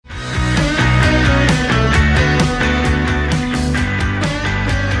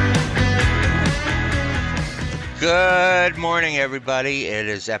Good morning, everybody. It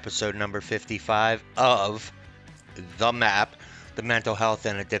is episode number 55 of The Map, the Mental Health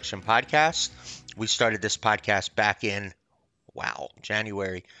and Addiction Podcast. We started this podcast back in,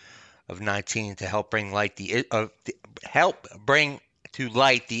 January of 19 to help bring to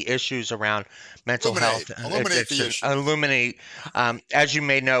light the issues around mental Illuminate, health and illuminate the addiction. issue. Illuminate. As you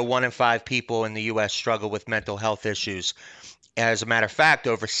may know, 1 in 5 people in the U.S. struggle with mental health issues. As a matter of fact,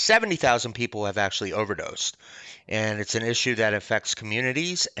 over 70,000 people have actually overdosed. And it's an issue that affects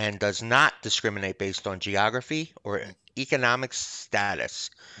communities and does not discriminate based on geography or economic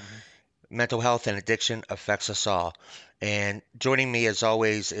status. Mhm. Mental health and addiction affects us all. And joining me, as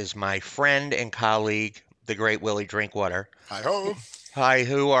always, is my friend and colleague, the great Willie Drinkwater. Hi ho. Hi,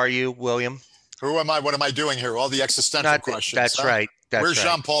 who are you, William? Who am I? What am I doing here? All the existential Not questions, That's huh? right. That's Where's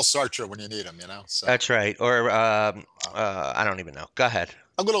right. Jean-Paul Sartre when you need him, you know? So, That's right. Or uh, I don't even know. Go ahead.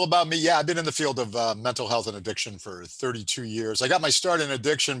 a little about me. Yeah, I've been in the field of mental health and addiction for 32 years. I got my start in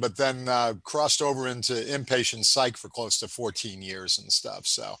addiction, but then crossed over into inpatient psych for close to 14 years and stuff.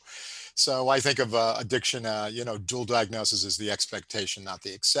 So I think of addiction, dual diagnosis is the expectation, not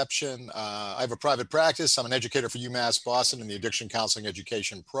the exception. I have a private practice. I'm an educator for UMass Boston in the Addiction Counseling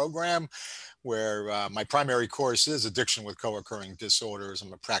Education Program, where my primary course is addiction with co-occurring disorders.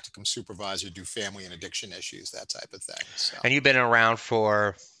 I'm a practicum supervisor, do family and addiction issues, that type of thing. So And you've been around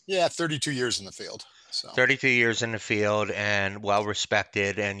for yeah, 32 years in the field. So 32 years in the field and well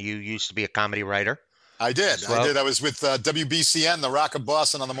respected. And you used to be a comedy writer I did. as I well. did. I was with WBCN, the Rock of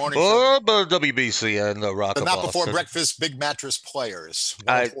Boston, on the morning show. Oh, but WBC and the Rock The of Not Before Boston. Breakfast Big Mattress Players,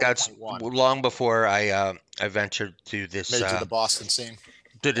 That's 104.1, long before I ventured to made to the Boston scene.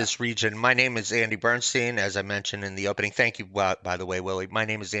 Yeah, this region. My name is Andy Bernstein, as I mentioned in the opening. Thank you, by the way, Willie. My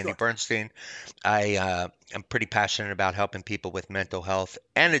name is Andy sure. Bernstein. I am pretty passionate about helping people with mental health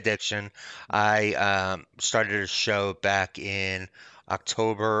and addiction. I started a show back in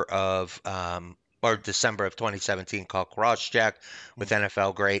October of or December of 2017 called Crosscheck with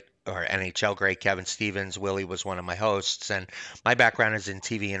NFL great or NHL great Kevin Stevens. Willie was one of my hosts, and my background is in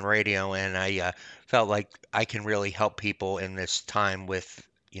TV and radio, and I felt like I can really help people in this time with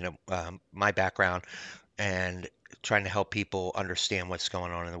my background and trying to help people understand what's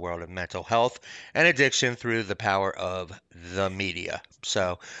going on in the world of mental health and addiction through the power of the media.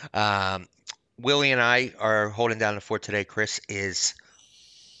 So, Willie and I are holding down the fort today. Chris is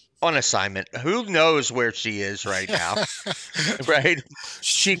on assignment. Who knows where she is right now, right?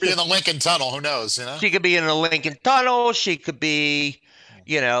 She She could be could in the Lincoln Tunnel. Who knows? You know. she could be in the Lincoln Tunnel. She could be,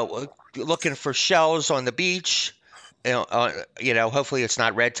 looking for shells on the beach. Hopefully it's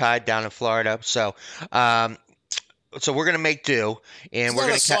not red tide down in Florida. Um, so we're gonna make do, and Isn't we're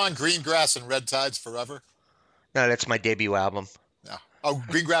that a gonna. song, Green Grass and Red Tides Forever? No, that's my debut album. Yeah. Oh,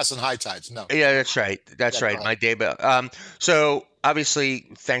 Green Grass and High Tides. No, Yeah, never that's mind. right. Yeah, That's go right. ahead. My debut. So obviously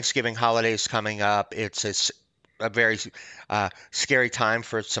Thanksgiving holidays coming up. It's a very scary time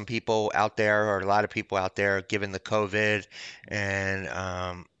for some people out there, or a lot of people out there, given the COVID and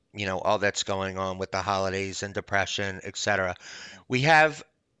all that's going on with the holidays and depression, etc. We have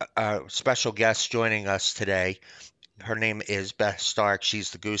a special guest joining us today. Her name is Beth Stark. She's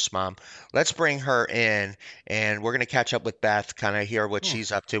the Goose Mom. Let's bring her in, and we're going to catch up with Beth, kind of hear what Hmm.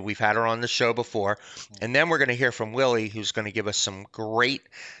 she's up to. We've had her on the show before, and then we're going to hear from Willie, who's going to give us some great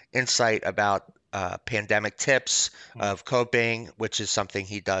insight about pandemic tips Hmm. of coping, which is something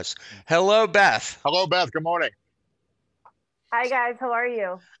he does. Hello, Beth. Hello, Beth. Good morning. Hi guys, how are you?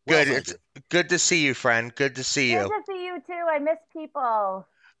 Well, Good. thank It's you. good to see you, friend. Good to see Good you. to see you too. I miss people.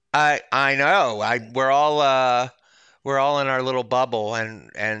 I know. We're all in our little bubble,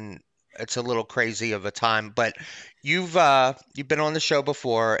 and it's a little crazy of a time. But you've been on the show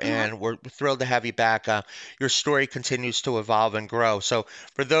before, Mhm. and we're thrilled to have you back. Your story continues to evolve and grow. So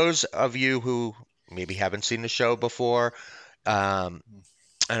for those of you who maybe haven't seen the show before, um,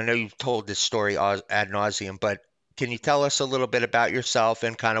 I know you've told this story ad nauseum, but can you tell us a little bit about yourself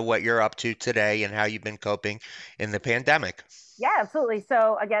and kind of what you're up to today and how you've been coping in the pandemic? Yeah, absolutely.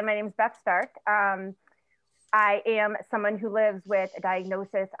 So again, my name is Beth Stark. I am someone who lives with a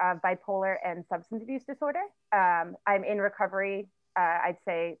diagnosis of bipolar and substance abuse disorder. I'm in recovery. I'd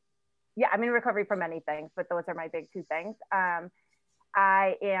say, yeah, I'm in recovery for many things, but those are my big two things.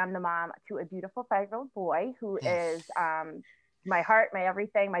 I am the mom to a beautiful 5-year-old boy who is my heart, my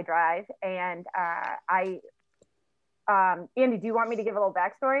everything, my drive. And Andy, do you want me to give a little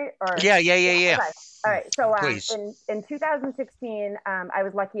backstory or? Yeah, yeah, yeah, Yeah. yeah. Okay. All right. So Please. in 2016, I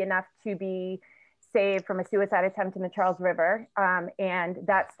was lucky enough to be saved from a suicide attempt in the Charles River. And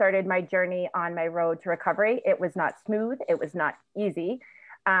that started my journey on my road to recovery. It was not smooth. It was not easy.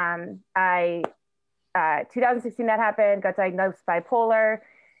 I 2016 that happened, got diagnosed bipolar,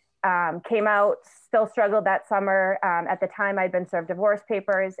 came out, still struggled that summer. At the time, I'd been served divorce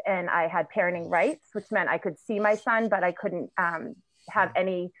papers and I had parenting rights, which meant I could see my son, but I couldn't have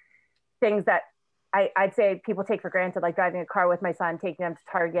any things that I'd say people take for granted, like driving a car with my son, taking him to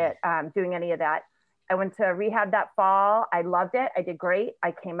Target, doing any of that. I went to rehab that fall. I loved it. I did great.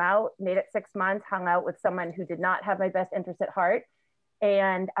 I came out, made it 6 months, hung out with someone who did not have my best interest at heart.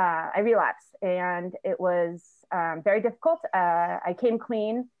 And I relapsed. And it was very difficult. I came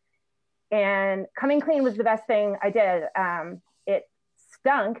clean. And coming clean was the best thing I did. It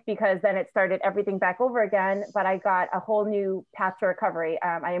stunk because then it started everything back over again, but I got a whole new path to recovery.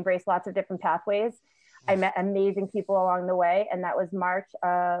 I embraced lots of different pathways. I met amazing people along the way, and that was March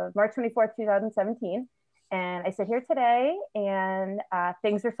 24th, 2017. And I sit here today, and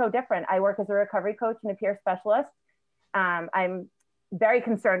things are so different. I work as a recovery coach and a peer specialist. I'm very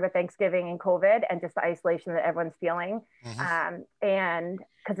concerned with Thanksgiving and COVID and just the isolation that everyone's feeling, and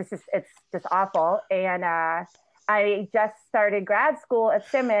because it's just awful. And I just started grad school at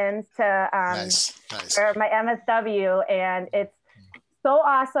Simmons to for my MSW, and it's so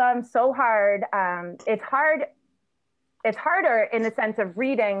awesome, so hard. It's hard. It's harder in the sense of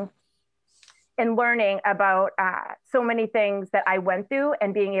reading and learning about so many things that I went through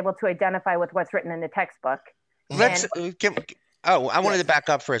and being able to identify with what's written in the textbook. Let's. I wanted to back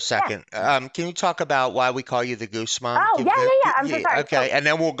up for a second. Can you talk about why we call you the Goose Mom? Oh, yeah. I'm so sorry. Okay, and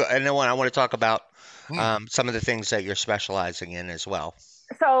then we'll go. And then I want to talk about some of the things that you're specializing in as well.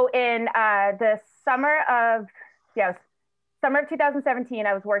 So in the summer of 2017,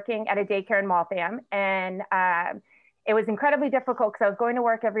 I was working at a daycare in Waltham, and it was incredibly difficult because I was going to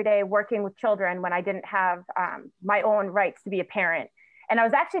work every day, working with children when I didn't have my own rights to be a parent. And I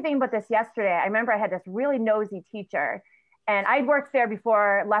was actually thinking about this yesterday. I remember I had this really nosy teacher, and I'd worked there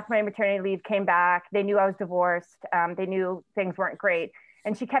before, left my maternity leave, came back. They knew I was divorced. They knew things weren't great.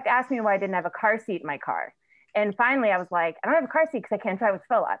 And she kept asking me why I didn't have a car seat in my car. And finally I was like, I don't have a car seat because I can't drive with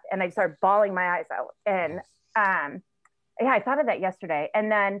Philip. And I started bawling my eyes out. And I thought of that yesterday.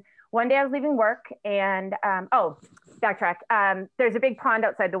 And then one day I was leaving work and, backtrack. There's a big pond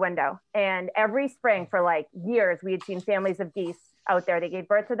outside the window. And every spring for like years, we had seen families of geese out there. They gave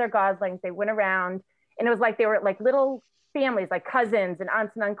birth to their goslings. They went around, and it was like they were like little families, like cousins and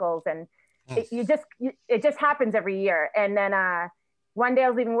aunts and uncles. And it just happens every year. And then one day I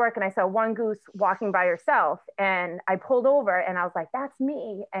was leaving work and I saw one goose walking by herself, and I pulled over and I was like, that's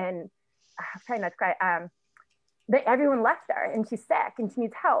me. And I'm trying not to cry. Everyone left her, and she's sick and she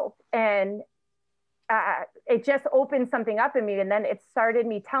needs help. And it just opened something up in me. And then it started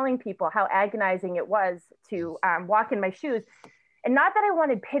me telling people how agonizing it was to walk in my shoes. And not that I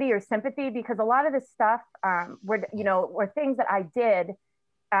wanted pity or sympathy, because a lot of this stuff were things that I did,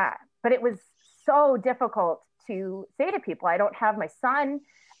 but it was so difficult to say to people. I don't have my son.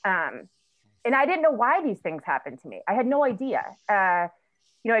 And I didn't know why these things happened to me. I had no idea. I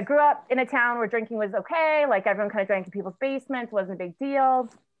grew up in a town where drinking was okay. Like everyone kind of drank in people's basements, wasn't a big deal.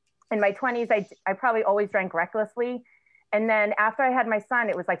 In my 20s, I probably always drank recklessly. And then after I had my son,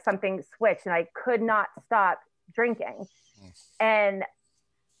 it was like something switched and I could not stop drinking. And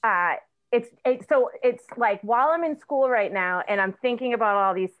it's like while I'm in school right now and I'm thinking about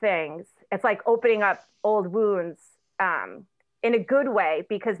all these things, it's like opening up old wounds in a good way,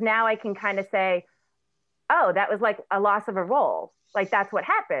 because now I can kind of say, oh, that was like a loss of a role. Like that's what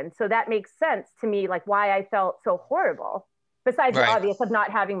happened. So that makes sense to me, like why I felt so horrible. Besides the obvious of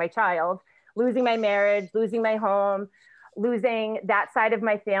not having my child, losing my marriage, losing my home, losing that side of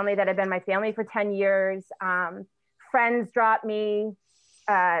my family that had been my family for 10 years. Friends dropped me.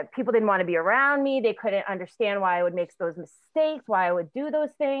 People didn't want to be around me. They couldn't understand why I would make those mistakes, why I would do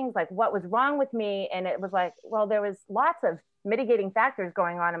those things, like what was wrong with me. And it was like, well, there was lots of mitigating factors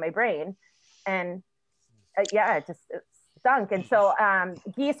going on in my brain. And it stunk. And so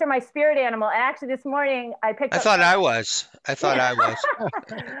geese are my spirit animal. And actually this morning I picked up. I was. I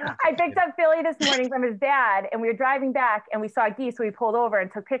picked up Philly this morning from his dad, and we were driving back and we saw geese. So we pulled over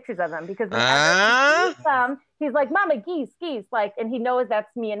and took pictures of them, because whenever he sees them, he's like, Mama, geese, like, and he knows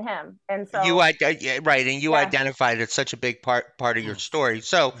that's me and him. And so you identified it's such a big part of your story.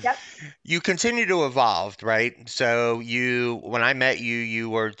 So you continue to evolve, right? So when I met you,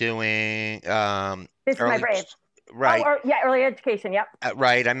 you were doing This Is My Brave. Right. Early education. Yep.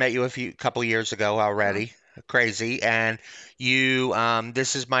 Right. I met you a couple years ago already. Crazy. And you,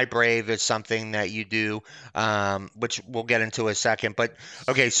 This Is My Brave is something that you do, which we'll get into a second. But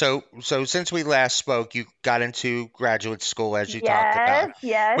okay, so since we last spoke, you got into graduate school, as you talked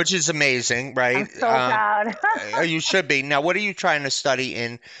about, which is amazing, right? I'm so proud. You should be. Now, what are you trying to study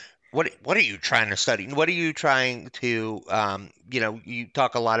in What are you trying to study? What are you trying to, you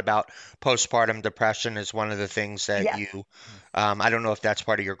talk a lot about postpartum depression as one of the things that Yes. you, I don't know if that's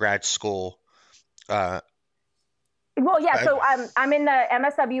part of your grad school. Uh, Well, yeah. I, So I'm in the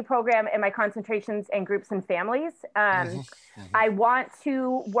MSW program in my concentrations in groups and families. mhm, mhm. I want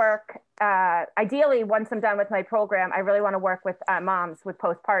to work, ideally, once I'm done with my program, I really want to work with moms with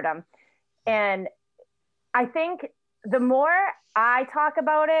postpartum. And I think the more I talk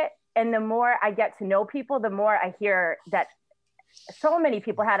about it and the more I get to know people, the more I hear that so many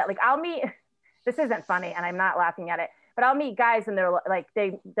people had it. Like I'll meet, this isn't funny and I'm not laughing at it, but I'll meet guys and they're like,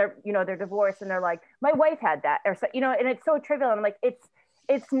 they're divorced and they're like, my wife had that or so, and it's so trivial. And I'm like,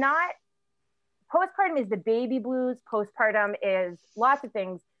 it's not, postpartum is the baby blues. Postpartum is lots of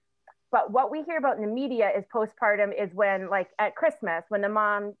things. But what we hear about in the media is postpartum is when, like at Christmas, when the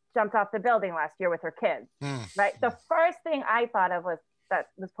mom jumped off the building last year with her kids, Mm. right? The first thing I thought of was that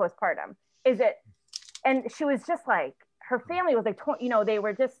was postpartum. Is it? And she was just like, her family was like, they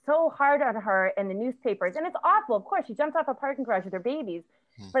were just so hard on her in the newspapers, and it's awful. Of course, she jumped off a parking garage with her babies,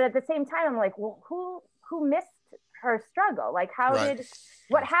 Mm. but at the same time, I'm like, well, who missed her struggle? Like, Right.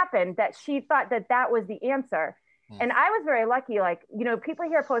 what happened that she thought that that was the answer? Mm. And I was very lucky. Like, people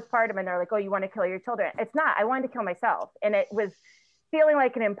hear postpartum and they're like, oh, you want to kill your children. It's not. I wanted to kill myself. And it was feeling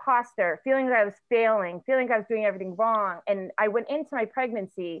like an imposter, feeling that I was failing, feeling like I was doing everything wrong. And I went into my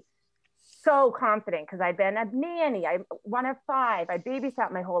pregnancy so confident because I'd been a nanny. I one of five. I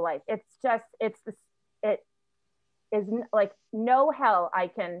babysat my whole life. It is like no hell I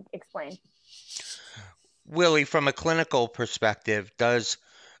can explain. Willie, from a clinical perspective, does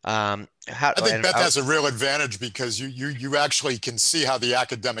how I think and Beth has a real advantage because you actually can see how the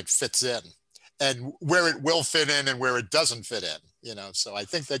academic fits in and where it will fit in and where it doesn't fit in, So I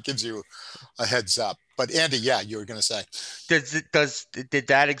think that gives you a heads up. But Andy, yeah, you were going to say. did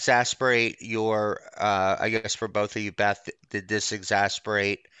that exasperate your I guess for both of you, Beth, did this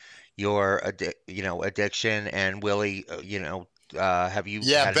exasperate your addiction? And Willie, have you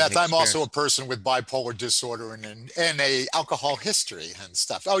Yeah, had any Beth, I'm also a experience? person with bipolar disorder and a alcohol history and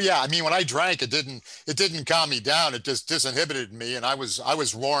stuff. Oh yeah, I mean when I drank it didn't calm me down. It just disinhibited me and I was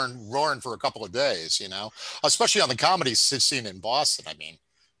roaring for a couple of days, Especially on the comedy scene in Boston. I mean,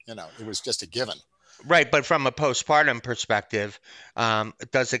 it was just a given. Right, but from a postpartum perspective,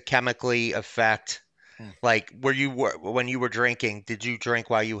 does it chemically affect, Hmm. like, when you were drinking, did you drink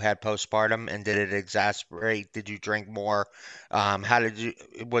while you had postpartum, and did it exasperate? Did you drink more? How did you,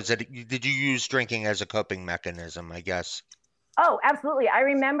 did you use drinking as a coping mechanism, I guess? Oh, absolutely. I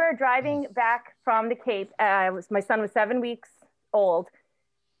remember Hmm. driving back from the Cape. My son was 7 weeks old,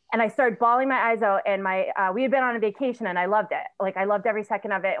 and I started bawling my eyes out. And we had been on a vacation, and I loved it. Like I loved every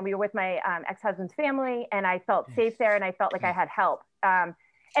second of it. And we were with my ex-husband's family, and I felt safe there, and I felt like I had help.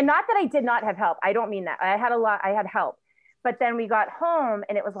 And not that I did not have help. I don't mean that. I had a lot. I had help. But then we got home,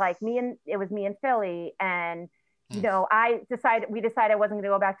 and it was like it was me and Philly, and Hmm. we decided I wasn't going to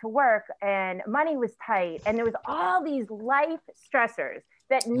go back to work, and money was tight, and there was all these life stressors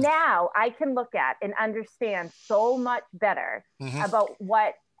that now I can look at and understand so much better Hmm. about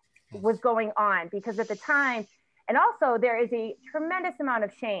what was going on, because at the time, and also there is a tremendous amount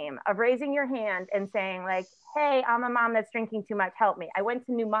of shame of raising your hand and saying like, hey, I'm a mom that's drinking too much, help me. I went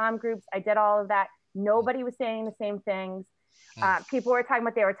to new mom groups, I did all of that, nobody was saying the same things. People were talking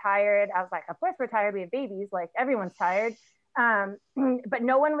about they were tired. I was like, of course we're tired, we have babies, like everyone's tired. But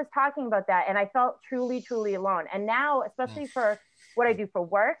no one was talking about that, and I felt truly truly alone. And now, especially for what I do for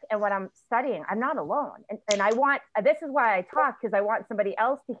work and what I'm studying, I'm not alone. And I want, this is why I talk, because I want somebody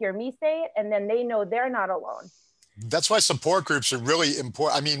else to hear me say it, and then they know they're not alone. That's why support groups are really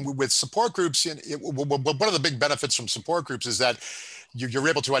important. I mean, with support groups, one of the big benefits from support groups is that you're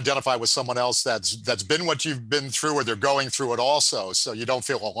able to identify with someone else that's been what you've been through, or they're going through it also, so you don't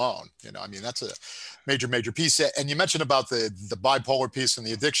feel alone. I mean, that's a major piece. And you mentioned about the bipolar piece and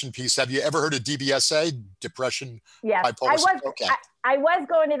the addiction piece. Have you ever heard of DBSA, depression, Yes, bipolar? Okay, I was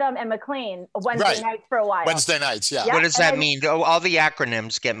going to them in McLean Wednesday right. nights for a while. Wednesday nights, yeah. What Yep, does and that then mean? Oh, all the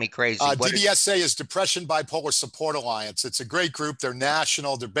acronyms get me crazy. DBSA is Depression Bipolar Support Alliance. It's a great group. They're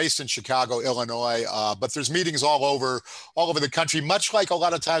national. They're based in Chicago, Illinois, but there's meetings all over the country. Much like a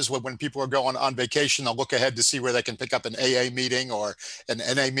lot of times when people are going on vacation, they'll look ahead to see where they can pick up an AA meeting or an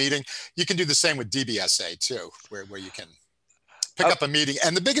NA meeting. You can do the same with DBSA too, where you can pick Oh, up a meeting.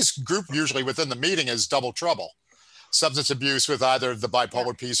 And the biggest group usually within the meeting is Double Trouble. substance abuse with either the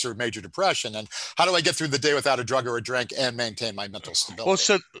bipolar piece or major depression. And how do I get through the day without a drug or a drink and maintain my mental Well,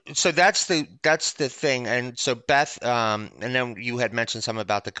 stability? so that's the thing. And so Beth, and then you had mentioned something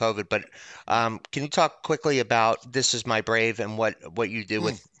about the COVID, but can you talk quickly about This Is My Brave and what you do Mm,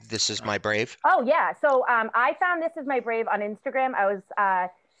 with This Is all right. My Brave? Oh yeah. So I found This Is My Brave on Instagram. I was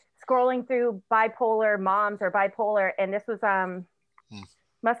scrolling through bipolar moms or bipolar, and this was Mm,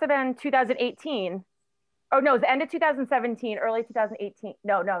 must have been 2018. Oh no, it was the end of 2017, early 2018.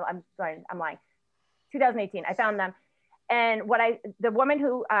 No, I'm sorry, I'm lying. 2018. I found them. And the woman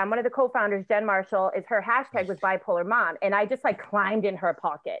who, one of the co-founders, Jen Marshall, is her hashtag was bipolar mom. And I just like climbed in her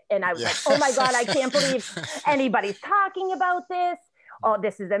pocket. And I was yeah. like, oh my God, I can't believe anybody's talking about this. Oh,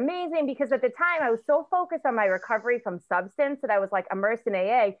 this is amazing. Because at the time I was so focused on my recovery from substance that I was like immersed in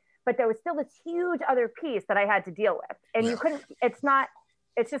AA, but there was still this huge other piece that I had to deal with. And Yeah. you couldn't, it's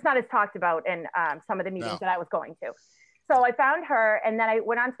just not as talked about in some of the meetings No. that I was going to. So I found her, and then I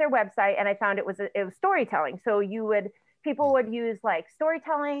went onto their website, and I found it was storytelling. So people would use like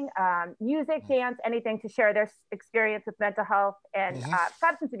storytelling, music, dance, anything to share their experience with mental health and Mm-hmm.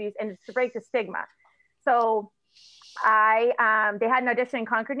 substance abuse, and to break the stigma. So they had an audition in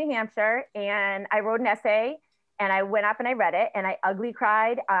Concord, New Hampshire, and I wrote an essay. And I went up and I read it, and I ugly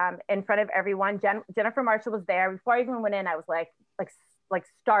cried in front of everyone. Jennifer Marshall was there. Before I even went in, I was like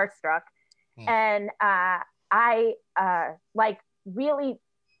starstruck, and I like really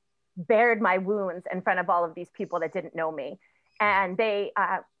bared my wounds in front of all of these people that didn't know me. And they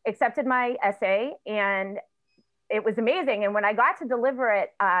accepted my essay, and it was amazing. And when I got to deliver it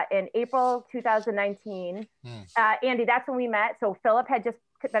in April 2019, Andy, that's when we met. So Philip had just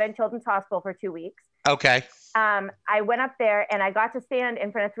been in Children's Hospital for 2 weeks. Okay. I went up there and I got to stand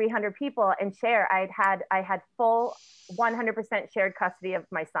in front of 300 people and share. I had full 100% shared custody of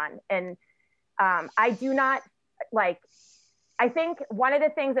my son. And I do not like, I think one of the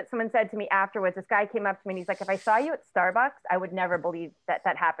things that someone said to me afterwards, this guy came up to me and he's like, if I saw you at Starbucks, I would never believe that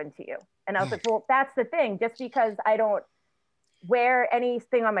happened to you. And I was like, well, that's the thing. Just because I don't wear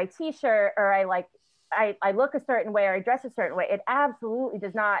anything on my t-shirt, or I look a certain way, or I dress a certain way, it absolutely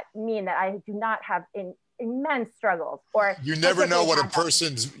does not mean that I do not have immense struggles. Or You never know what a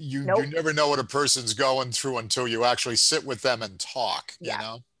nope. you never know what a person's going through until you actually sit with them and talk, you Yeah.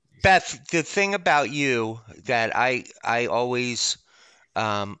 know? Beth, the thing about you that I always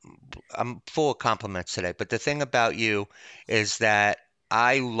um I'm full of compliments today, but the thing about you is that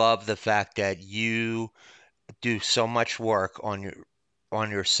I love the fact that you do so much work on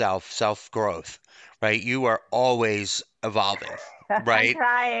yourself, self-growth, right? You are always evolving, I'm right?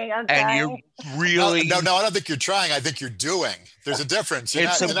 trying. I'm And you're trying. No, no, really no, I don't think you're trying. I think you're doing. There's a difference. You're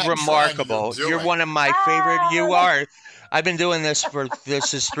it's not a you're not trying, you're remarkable. You're doing. one of my favorite. You Oh, are. I've been doing this for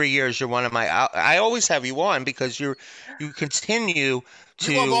this is 3 years. You're one of my. I always have you on because you continue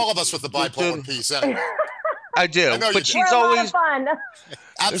You love to all of us with the bipolar do. piece anyway. I I do, know you but do. we're she's a lot of always fun.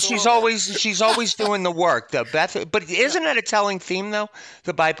 Absolutely. she's always doing the work. The Beth, but Yeah. isn't that a telling theme though?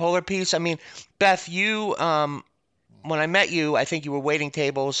 The bipolar piece. I mean, Beth, you when I met you, I think you were waiting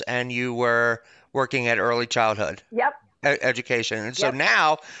tables and you were working at early childhood Yep. education. And so Yep.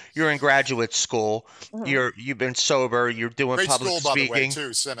 now you're in graduate school. Mm-hmm. You've been sober. You're doing Great public school, by the way, speaking.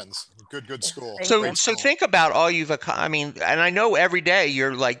 too, Simmons. Good school. Thank So you. Great so school. think about all you've accomplished. I mean, and I know every day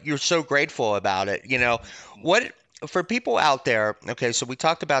you're so grateful about it. You know, what for people out there, okay, so we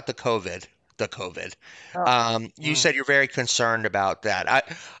talked about the COVID. Oh, You Mm. said you're very concerned about that.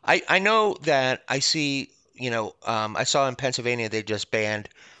 I know that I see, I saw in Pennsylvania they just banned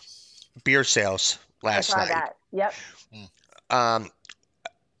beer sales I last saw night. that. Yep. Mm. Um,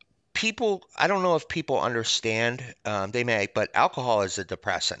 I don't know if people understand, they may, but alcohol is a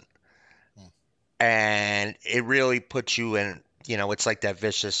depressant Mm. and it really puts you in, it's like that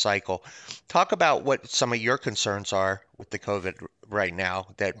vicious cycle. Talk about what some of your concerns are with the COVID right now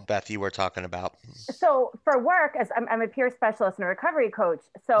that Beth, you were talking about. So for work, as I'm a peer specialist and a recovery coach.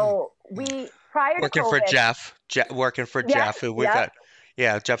 Mm. So Mm. we prior to Working for COVID, Working for yep, Jeff, who we yep. got,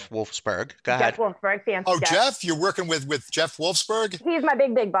 yeah, Jeff Wolfsburg. Go Jeff ahead. Wolfberg, fancy Oh, Jeff. Jeff, you're working with Jeff Wolfsburg? He's my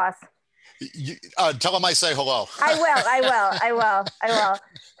big boss. Tell him I say hello. I will. I will. I will. I will.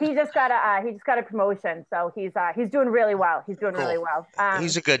 He just got a promotion, so he's doing really well. He's doing really Cool. well.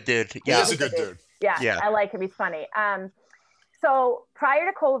 He's a good dude. He Yeah. is a good dude. Yeah, Yeah. I like him. He's funny. So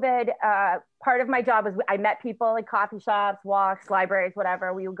prior to COVID, part of my job was I met people in coffee shops, walks, libraries,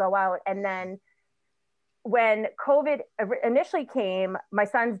 whatever. We would go out, and then when COVID initially came, my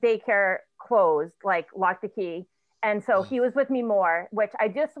son's daycare closed, like locked the key. And so he was with me more, which I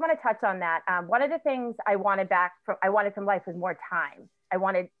just want to touch on that. One of the things I wanted from life was more time. I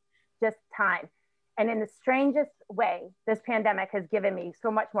wanted just time. And in the strangest way, this pandemic has given me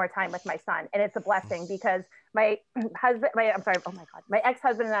so much more time with my son. And it's a blessing because my husband, oh my God, my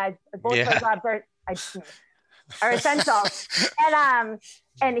ex-husband and I, both of our Yeah. jobs are essential.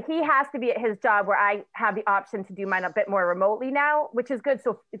 And he has to be at his job where I have the option to do mine a bit more remotely now, which is good.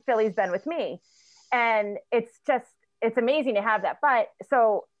 So Philly's been with me. And it's amazing to have that. But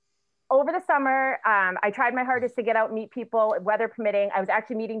so over the summer, I tried my hardest to get out and meet people, weather permitting. I was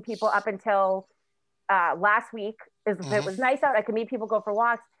actually meeting people up until last week. Mm-hmm. It was nice out. I could meet people, go for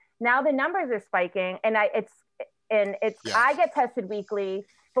walks. Now the numbers are spiking, and I get tested weekly,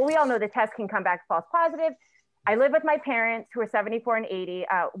 but we all know the test can come back false positive. I live with my parents who are 74 and 80.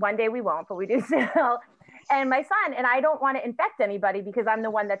 One day we won't, but we do still. And my son, and I don't want to infect anybody because I'm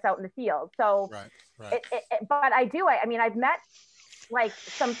the one that's out in the field. So, right. But I mean, I've met like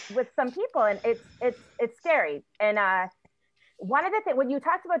with some people, and it's scary. And one of the things when you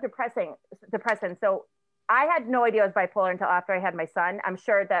talked about depression, so I had no idea I was bipolar until after I had my son. I'm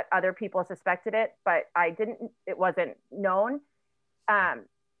sure that other people suspected it, but I didn't. It wasn't known.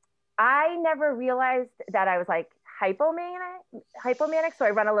 I never realized that I was like hypomanic, so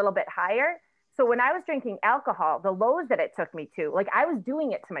I run a little bit higher. So when I was drinking alcohol, the lows that it took me to, like I was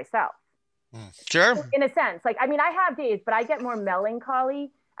doing it to myself. Sure. In a sense, like, I mean, I have days, but I get more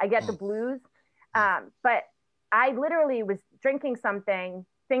melancholy. I get the blues. But I literally was drinking something,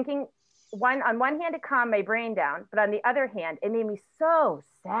 thinking on one hand, it calmed my brain down, but on the other hand, it made me so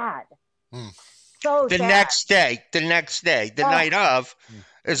sad. So The sad. the next day, the night of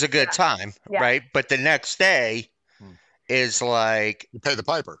is a good time, right? But the next day is like, you pay the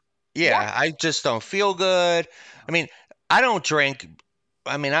piper. Yeah, I just don't feel good. I mean, I don't drink.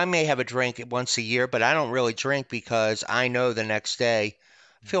 I mean, I may have a drink once a year, but I don't really drink because I know the next day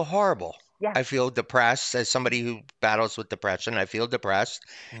I feel horrible. Yeah. I feel depressed. As somebody who battles with depression, I feel depressed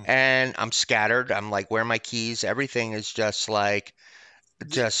and I'm scattered. I'm like, where are my keys? Everything is just like,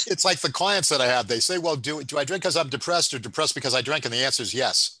 it's like the clients that I have. They say, well, do I drink because I'm depressed or depressed because I drink? And the answer is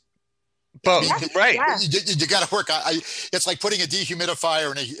yes. Both, right? You got to work. It's like putting a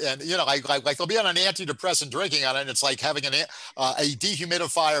dehumidifier and you know, like they'll be on an antidepressant drinking on it, and it's like having a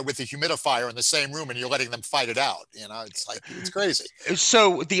dehumidifier with a humidifier in the same room, and you're letting them fight it out. You know, it's like it's crazy.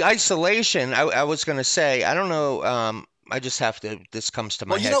 So the isolation, I was going to say, I don't know. I just have to. This comes to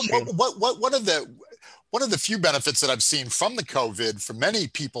my head. Well, you know, one of the few benefits that I've seen from the COVID for many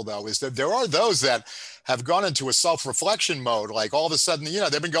people, though, is that there are those that have gone into a self-reflection mode. Like all of a sudden, you know,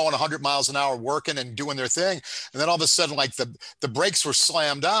 they've been going 100 miles an hour working and doing their thing. And then all of a sudden, like the brakes were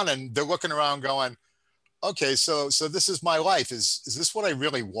slammed down and they're looking around going, okay, so this is my life. Is this what I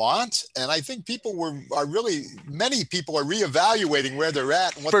really want? And I think many people are reevaluating where they're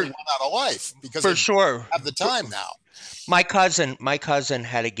at and what they want out of life because they have the time now. My cousin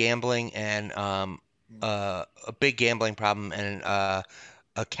had a gambling and a big gambling problem and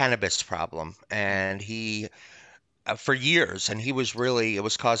a cannabis problem, and he for years, and it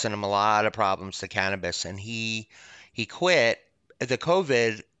was causing him a lot of problems, the cannabis, and he quit. The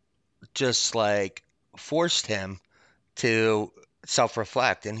COVID just like forced him to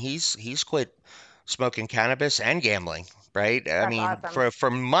self-reflect, and he's quit smoking cannabis and gambling, right? I mean, awesome.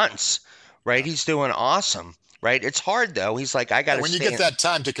 for months, right? He's doing awesome. Right. It's hard though. He's like, I got to when you get that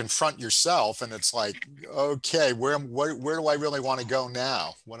time to confront yourself and it's like, okay, where do I really want to go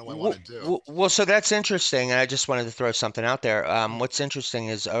now? What do I want to do? Well, so that's interesting. And I just wanted to throw something out there. What's interesting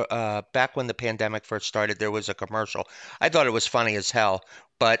is back when the pandemic first started, there was a commercial. I thought it was funny as hell,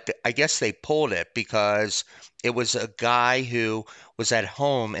 but I guess they pulled it because it was a guy who was at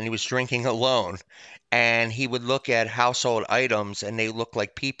home and he was drinking alone. And he would look at household items and they look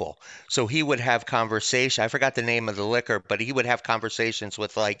like people. So he would have conversation. I forgot the name of the liquor, but he would have conversations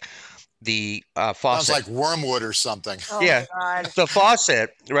with like the faucet. Sounds like Wormwood or something. Yeah, the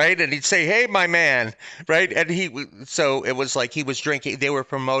faucet, right? And he'd say, "Hey, my man," right? And so it was like he was drinking. They were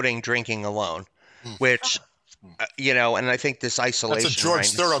promoting drinking alone, which, you know, and I think this isolation. That's a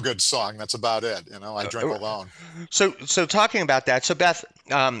George Thorogood song. That's about it. You know, I drink alone. So talking about that. So Beth,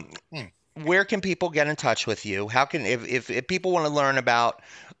 where can people get in touch with you? How can if people want to learn about,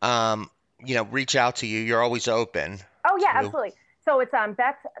 you know, reach out to you? You're always open. Oh yeah, absolutely. So it's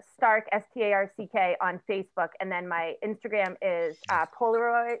Beth Stark, STARCK on Facebook, and then my Instagram is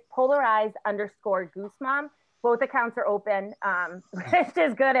polarized _ Goose Mom. Both accounts are open, which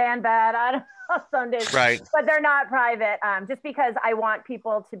is good and bad. I don't know some days, right? But they're not private, just because I want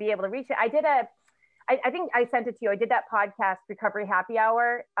people to be able to reach it. I think I sent it to you. I did that podcast, Recovery Happy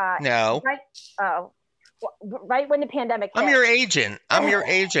Hour. No. Right? Oh. right when the pandemic I'm hit. your agent. I'm your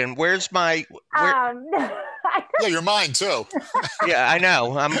agent. Where's my where? Yeah, you're mine too. Yeah, I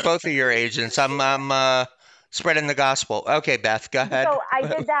know. I'm both of your agents. I'm spreading the gospel. Okay, Beth, go ahead. So I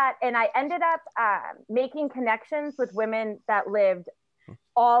did that, and I ended up making connections with women that lived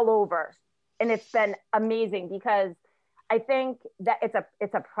all over, and it's been amazing because I think that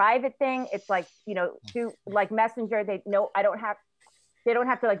it's a private thing. It's like, through like Messenger, they don't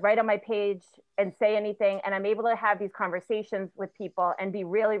have to like write on my page and say anything, and I'm able to have these conversations with people and be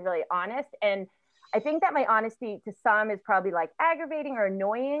really, really honest. And I think that my honesty to some is probably like aggravating or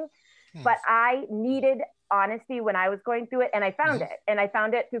annoying, but I needed honesty when I was going through it, and I found it. And I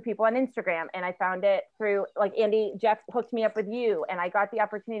found it through people on Instagram, and I found it through like Jeff hooked me up with you, and I got the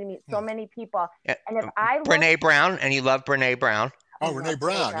opportunity to meet so many people. And if I look, Brene Brown, and you love Brene Brown. Oh, Renee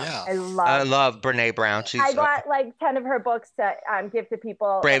Brown, yeah. I love Brene Brown. I She's got like 10 of her books to give to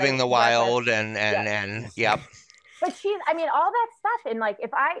people that I Braving the work with. Wild and yep. But I mean, all that stuff. And like,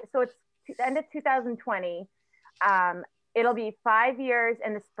 so it's the end of 2020. It'll be 5 years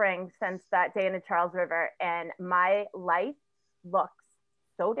in the spring since that day in the Charles River. And my life looks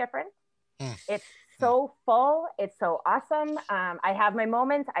so different. It's so full. It's so awesome. I have my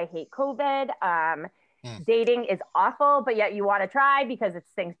moments. I hate COVID. Dating is awful, but yet you want to try because it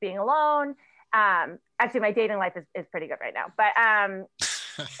stinks being alone. Actually, my dating life is pretty good right now. But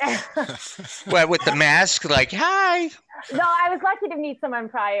What, with the mask, like, hi. no, I was lucky to meet someone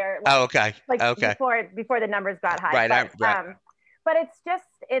prior. Like, Oh, okay. Like Okay. before the numbers got high. Right. But it's just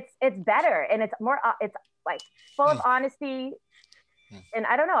it's better, and it's more it's like full of honesty. And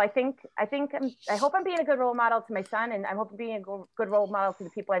I don't know. I hope I'm being a good role model to my son, and I hope I'm being a good role model to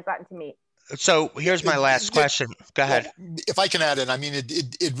the people I've gotten to meet. So here's my last question. Go ahead. If I can add in, I mean,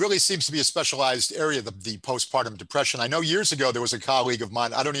 it really seems to be a specialized area, the postpartum depression. I know years ago there was a colleague of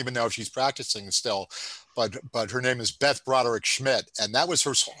mine, I don't even know if she's practicing still, but her name is Beth Broderick Schmidt. And that was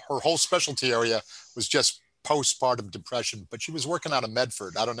her whole specialty area was just postpartum depression, but she was working out of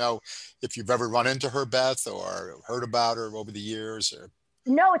Medford. I don't know if you've ever run into her, Beth, or heard about her over the years. Or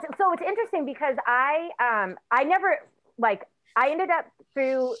No, it's interesting because I never like I ended up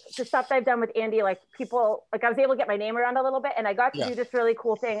through the stuff that I've done with Andy, like people, like I was able to get my name around a little bit, and I got to do this really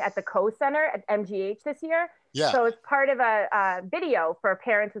cool thing at the Co Center at MGH this year. Yeah. So it's part of a video for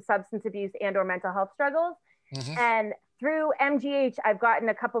parents with substance abuse and/or mental health struggles. And through MGH, I've gotten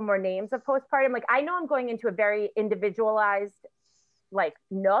a couple more names of postpartum. Like I know I'm going into a very individualized, like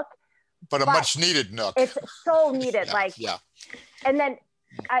nook, but a much needed nook. It's so needed. And then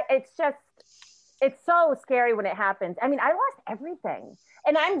it's so scary when it happens. I mean, I lost everything.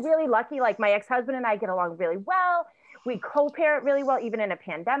 And I'm really lucky. Like my ex-husband and I get along really well. We co-parent really well, even in a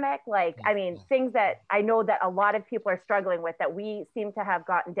pandemic. Like, I mean, things that I know that a lot of people are struggling with that we seem to have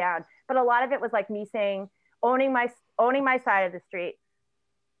gotten down. But a lot of it was like me saying, owning my side of the street,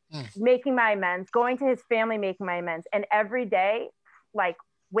 making my amends, going to his family, making my amends. And every day, like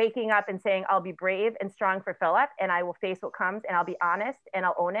waking up and saying, I'll be brave and strong for Philip, and I will face what comes, and I'll be honest, and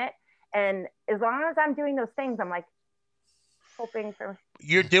I'll own it. And as long as I'm doing those things, I'm like hoping for.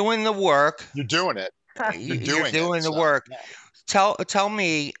 You're doing the work. You're doing it. You're doing the work. Yeah. Tell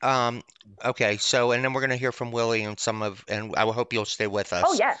me. Okay. So, and then we're gonna hear from Willie and I hope you'll stay with us.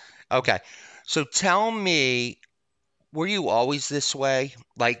 Oh yeah. Okay. So tell me, were you always this way?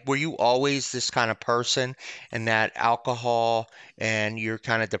 Like, were you always this kind of person, and that alcohol and your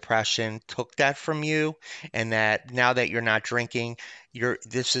kind of depression took that from you, and that now that you're not drinking,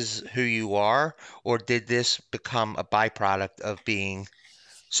 this is who you are, or did this become a byproduct of being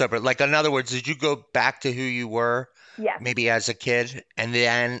sober? Like, in other words, did you go back to who you were, maybe as a kid, and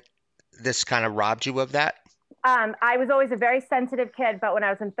then this kind of robbed you of that? I was always a very sensitive kid, but when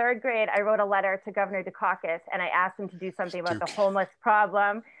I was in third grade, I wrote a letter to Governor Dukakis, and I asked him to do something about the homeless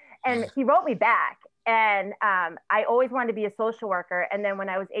problem, and he wrote me back. And I always wanted to be a social worker. And then when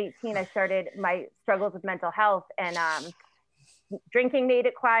I was 18, I started my struggles with mental health, and drinking made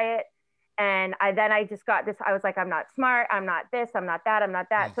it quiet. And I just got this. I was like, I'm not smart. I'm not this. I'm not that. I'm not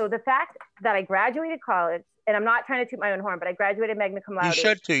that. So the fact that I graduated college, and I'm not trying to toot my own horn, but I graduated magna cum laude. You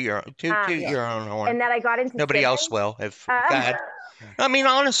should toot your own horn. And that I got into nobody else will. If go ahead. I mean,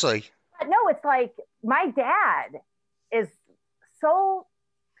 honestly. No, it's like my dad is so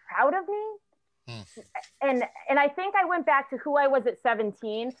proud of me, and I think I went back to who I was at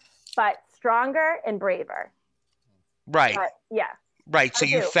 17, but stronger and braver. Right. But, yeah. Right. So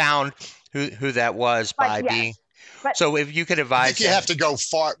you found who that was by being. But, so if you could advise, I think you have to go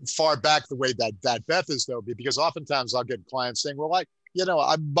far back the way that Beth is, though, because oftentimes I'll get clients saying, well, I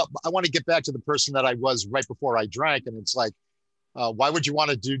want to get back to the person that I was right before I drank. And it's like, why would you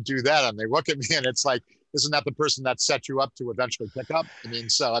want to do that? And they look at me and it's like, isn't that the person that set you up to eventually pick up? I mean,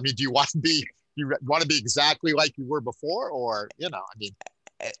 so I mean, you want to be exactly like you were before, or I mean,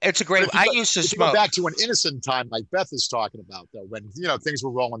 It's a but great. I used to if you go smoke. back to an innocent time like Beth is talking about, though, when things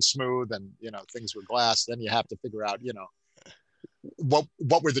were rolling smooth and things were glass, then you have to figure out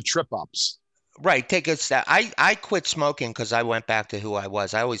what were the trip ups. Right, take a step. I quit smoking because I went back to who I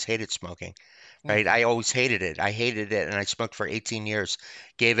was. I always hated smoking. Hmm. Right, I always hated it. I hated it, and I smoked for 18 years.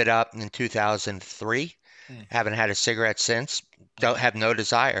 Gave it up in 2003. Hmm. Haven't had a cigarette since. Don't Hmm. have no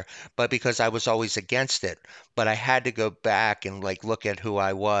desire, but because I was always against it. But I had to go back and like look at who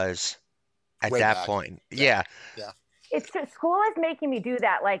I was at Way that back. point. Yeah. Yeah, Yeah. It's true. School is making me do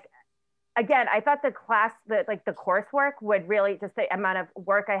that. Like, again, I thought the coursework would really just the amount of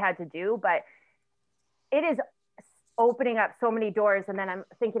work I had to do, but it is opening up so many doors. And then I'm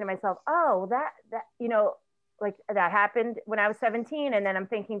thinking to myself, oh, like that happened when I was 17. And then I'm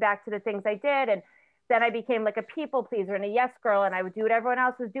thinking back to the things I did. And then I became like a people pleaser and a yes girl. And I would do what everyone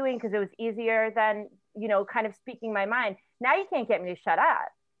else was doing because it was easier than, kind of speaking my mind. Now you can't get me to shut up.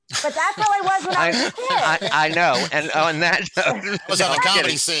 But that's how I was when I I was a kid. I know. And on that note, I was no, on a I'm comedy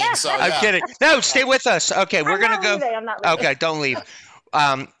kidding. scene, so I'm yeah. kidding. No, stay with us. Okay, we're I'm gonna not go. leaving. I'm not leaving. Okay, don't leave.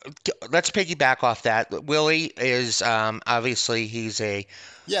 Um, let's piggyback off that. Willie is obviously he's a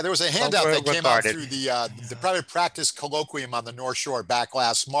Yeah, there was a well handout that came out regarded. through the private practice colloquium on the North Shore back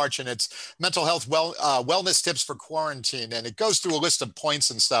last March, and it's mental health wellness tips for quarantine, and it goes through a list of points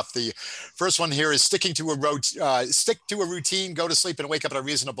and stuff. The first one here is stick to a routine, go to sleep and wake up at a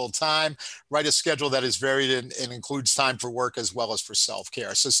reasonable time, write a schedule that is varied and includes time for work as well as for self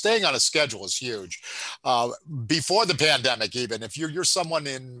care. So staying on a schedule is huge. Uh, Before the pandemic, even if you're someone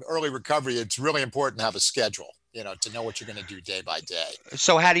in early recovery, it's really important to have a schedule. To know what you're going to do day by day.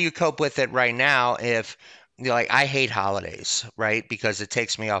 So how do you cope with it right now if like I hate holidays, right? Because it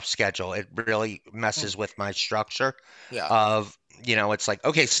takes me off schedule. It really Hmm. messes with my structure Yeah. of, it's like,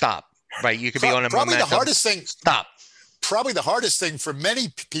 okay, stop, right? You could be on a Probably the momentum. hardest thing, Stop. probably the hardest thing for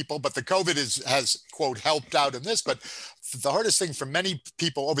many people, but the COVID has quote helped out in this. But the hardest thing for many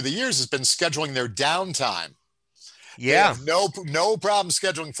people over the years has been scheduling their downtime. They Yeah. have no problem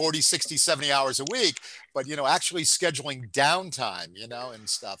scheduling 40, 60, 70 hours a week, but actually scheduling downtime, and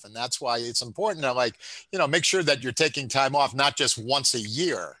stuff. And that's why it's important to make sure that you're taking time off, not just once a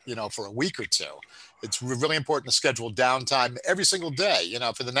year, for a week or two. It's really important to schedule downtime every single day.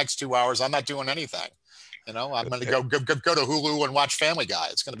 For the next 2 hours, I'm not doing anything. I'm going to go to Hulu and watch Family Guy.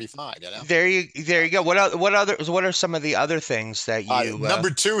 It's going to be fine. There you go. What are some of the other things that you Number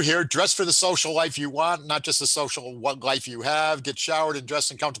two here, dress for the social life you want, not just the social life you have. Get showered and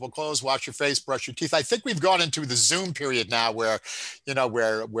dressed in comfortable clothes, wash your face, brush your teeth. I think we've gone into the Zoom period now where,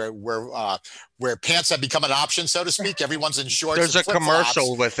 where pants have become an option, so to speak. Everyone's in shorts there's and a flip-flops.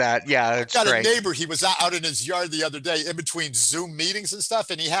 commercial with that. Yeah, I've it's got a great. neighbor. He was out in his yard the other day in between Zoom meetings and stuff,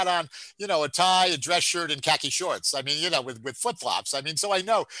 and he had on, a tie, a dress shirt, and khaki shorts. I mean, with flip flops. I mean, so I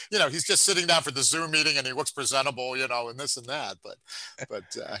know, he's just sitting down for the Zoom meeting and he looks presentable, and this and that. But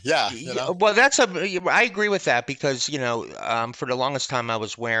yeah, Yeah, well, I agree with that because, for the longest time I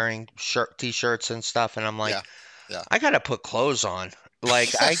was wearing t-shirts and stuff, and I'm like, yeah, yeah. I gotta put clothes on. Like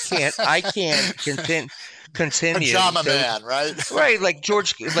I can't continue Pajama to, man, right? right, like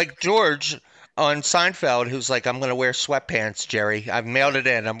George on Seinfeld, who's like, I'm gonna wear sweatpants, Jerry. I've mailed Yeah, it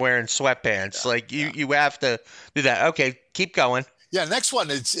in. I'm wearing sweatpants. yeah, Like yeah. you have to do that. Okay, keep going. Yeah, next one,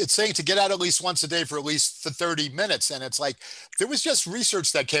 it's saying to get out at least once a day for at least 30 minutes. And it's like, there was just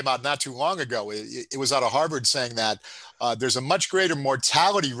research that came out not too long ago. It was out of Harvard saying that there's a much greater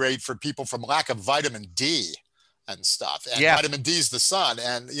mortality rate for people from lack of vitamin D and stuff. And Yeah. vitamin D is the sun.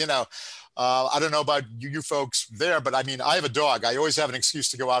 And, I don't know about you folks there, but I mean, I have a dog. I always have an excuse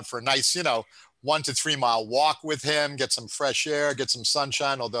to go out for a nice, 1 to 3 mile walk with him, get some fresh air, get some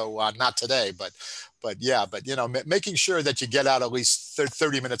sunshine, although not today, but yeah, but making sure that you get out at least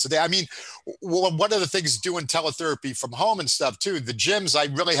 30 minutes a day. I mean, one of the things doing teletherapy from home and stuff too, the gyms, I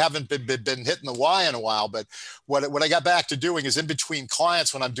really haven't been hitting the Y in a while, but what I got back to doing is in between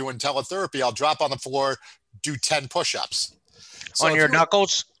clients when I'm doing teletherapy, I'll drop on the floor, do 10 push-ups. So On if your you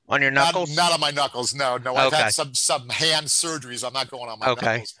knuckles? On your knuckles? not on my knuckles. No, no. I've had Okay. some hand surgeries. I'm not going on my Okay.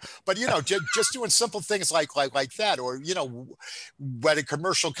 knuckles. But just doing simple things like that, or when a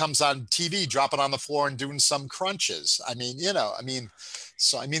commercial comes on TV, dropping on the floor and doing some crunches.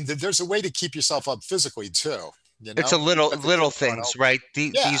 There's a way to keep yourself up physically too. It's a But the little gyms aren't things, open. right?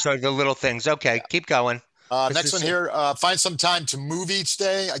 Yeah. These are the little things. Okay, Yeah. keep going. This Next one is here, find some time to move each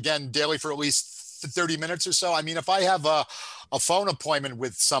day, again, daily for at least 30 minutes or so. I mean, if I have a phone appointment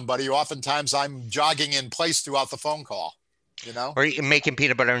with somebody, oftentimes I'm jogging in place throughout the phone call. you know? Or you making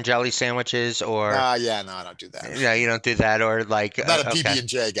peanut butter and jelly sandwiches, or Yeah, no, I don't do that. yeah, you don't do that, or like I'm not a okay,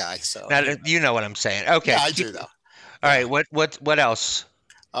 PB&J guy, so now you know what I'm saying. Okay, yeah, I keep. do though. All Yeah. right, what else?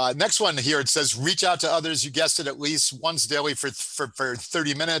 Next one here, it says reach out to others. You guessed it, at least once daily for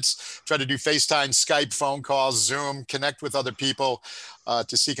 30 minutes. Try to do FaceTime, Skype, phone calls, Zoom, connect with other people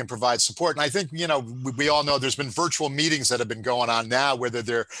to seek and provide support. And I think, we all know there's been virtual meetings that have been going on now, whether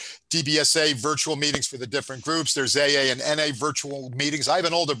they're DBSA virtual meetings for the different groups. There's AA and NA virtual meetings. I have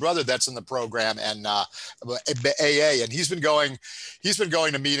an older brother that's in the program and AA, and he's been going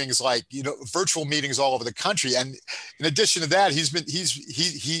to meetings like, virtual meetings all over the country. And in addition to that,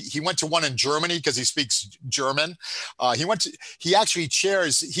 he went to one in Germany because he speaks German. He actually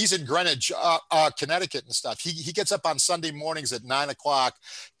chairs. He's in Greenwich, Connecticut and stuff. He gets up on Sunday mornings at 9 o'clock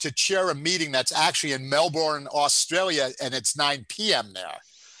to chair a meeting that's actually in Melbourne, Australia, and it's 9 p.m. there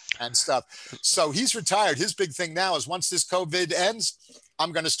and stuff. So he's retired. His big thing now is once this COVID ends,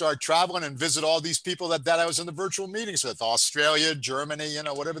 I'm going to start traveling and visit all these people that I was in the virtual meetings with, Australia, Germany,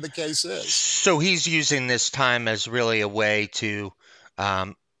 whatever the case is. So he's using this time as really a way to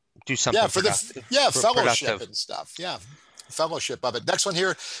um, do Yeah, something fellowship productive. and stuff. Yeah, fellowship of it. Next one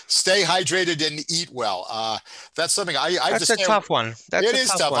here: stay hydrated and eat well. That's something I have to That's a stay. tough one. That's It a is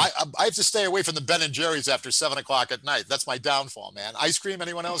tough tough. one. I have to stay away from the Ben and Jerry's after 7 o'clock at night. That's my downfall, man. Ice cream.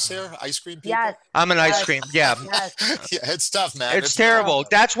 Anyone else here? Ice cream Yes, people? I'm an ice yes, cream. Yeah, yes. Yeah, it's tough, man. it's It's really Oh, terrible. tough.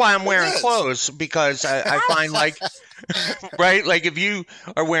 That's why I'm It wearing is. clothes because I yes. find like right, like if you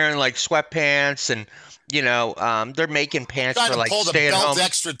are wearing like sweatpants and they're making pants Trying for to like pull the stay at belt home.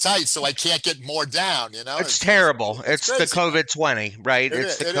 extra tight so I can't get more down. It's terrible. It's It's the crazy, man. COVID-20, right? It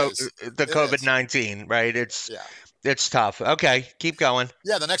It's is. It is. the It is. COVID-19, right? Yeah. It's tough. Okay, keep going.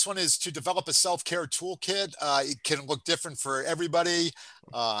 Yeah, the next one is to develop a self-care toolkit. It can look different for everybody.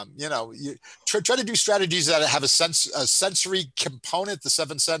 Try to do strategies that have a sensory component, the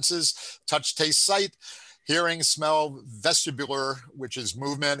seven senses: touch, taste, sight, hearing, smell, vestibular, which is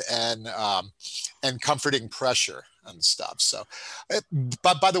movement, and comforting pressure and stuff. So,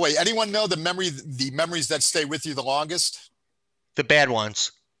 but by the way, anyone know the memories that stay with you the longest? The bad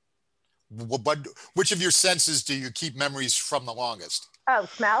ones. But which of your senses do you keep memories from the longest? Oh,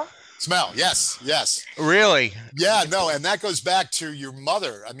 smell? Smell. Yes, yes. Really? Yeah, no, and that goes back to your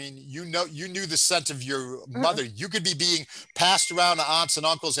mother. I mean, you knew the scent of your Mm-mm. mother. You could be being passed around to aunts and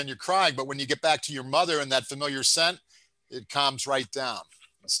uncles and you're crying, but when you get back to your mother and that familiar scent, it calms right down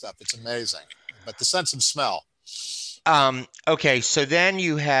and stuff. It's amazing. But the sense of smell. Okay, so then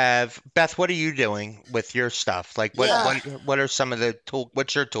you have Beth, what are you doing with your stuff? Like what Yeah, Uh, what what are some of the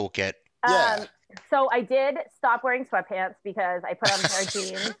what's your toolkit? yeah. um, so I did stop wearing sweatpants because I put on a pair of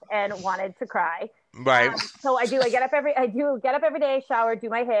jeans and wanted to cry. Right. So I do get up every day, shower, do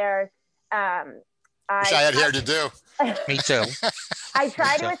my hair. Um, Wish I I had hair to do. Me too. I Me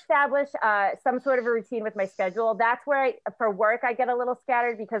try to too. establish some sort of a routine with my schedule. That's where for work, I get a little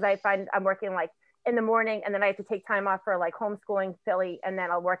scattered because I find I'm working like in the morning and then I have to take time off for like homeschooling Philly and then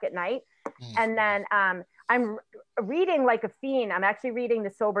I'll work at night. Mm. And then I'm reading like a fiend. I'm actually reading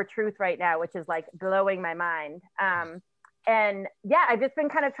The Sober Truth right now, which is like blowing my mind. And yeah, I've just been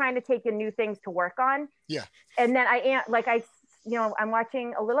kind of trying to take in new things to work on. Yeah. And then I am like, I'm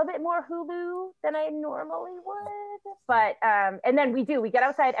watching a little bit more Hulu than I normally would. But, and then we get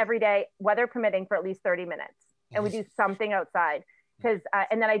outside every day, weather permitting, for at least 30 minutes. And we do something outside.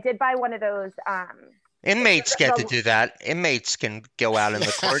 And then I did buy one of those. Inmates get to The, do that. Inmates can go out in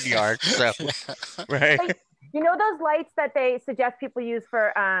the courtyard. So, right. like, those lights that they suggest people use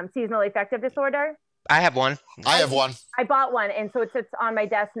for seasonal affective disorder? I have one. I have one. I bought one, and so it sits on my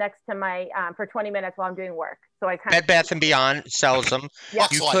desk next to my for 20 minutes while I'm doing work. So I kind Bed of Bath and Beyond sells them. yeah,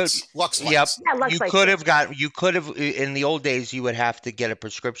 Lux You could, lights. Lux yep. lights. yeah, looks You like could it. have in the old days, you would have to get a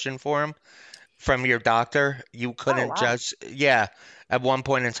prescription for them from your doctor. You Oh couldn't wow. just, yeah, at one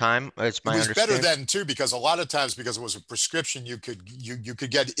point in time, it's It my was better understanding. then too, because a lot of times, because it was a prescription, you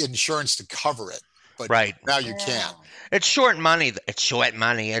could get insurance to cover it, but Right. now you Yeah. can't. It's short money. It's short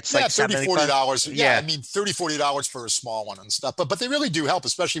money. It's Yeah, like 30, 40 75. dollars. Yeah, I Yeah. mean $30, $40 for a small one and stuff. But they really do help,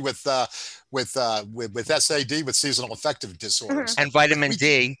 especially with SAD, with seasonal affective disorder and Mhm. stuff. And vitamin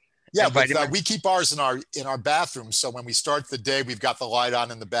D. Yeah, And vitamin. we keep ours in our bathroom. So when we start the day, we've got the light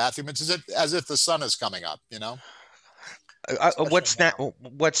on in the bathroom. It's as if the sun is coming up, especially What's now.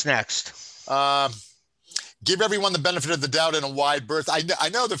 What's next? Um, give everyone the benefit of the doubt in a wide berth. I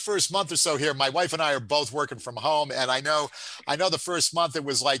know the first month or so here, my wife and I are both working from home, and I know the first month it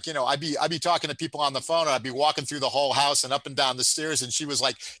was like, I'd be talking to people on the phone, and I'd be walking through the whole house and up and down the stairs, and she was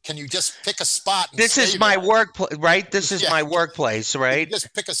like, "Can you just pick a spot and This is stay my there?" workplace, right? This is Yeah, my workplace, can you right?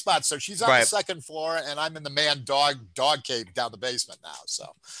 just pick a spot? So she's on the Right. second floor, and I'm in the man dog cave down the basement now.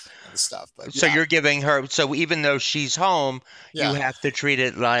 So and stuff, but So yeah, you're giving her, so even though she's home, you yeah. have to treat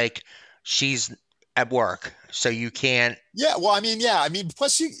it like she's at work. So you can't Yeah, well, I mean, yeah, I mean,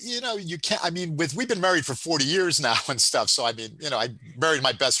 plus you can't. I mean, we've been married for 40 years now and stuff. So I mean, I married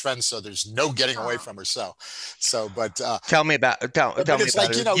my best friend, so there's no getting away Oh, from her. But tell me about tell me it's about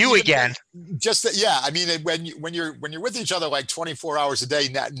like it. You even again. just that, yeah. I mean, when you're with each other like 24 hours a day,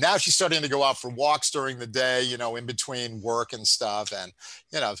 now she's starting to go out for walks during the day, in between work and stuff, and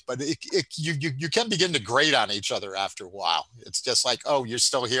but you can begin to grate on each other after a while. It's just like, oh, you're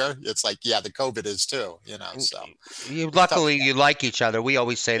still here. It's like, yeah, the COVID is too, so You it's tough. luckily you like each other. We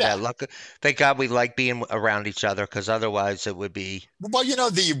always say Yeah. that. Luck, thank God we like being around each other because otherwise it would be. Well,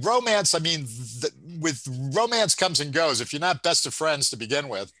 the romance, I mean, with romance comes and goes. If you're not best of friends to begin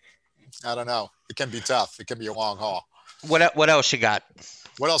with, I don't know. It can be tough. It can be a long haul. What else you got?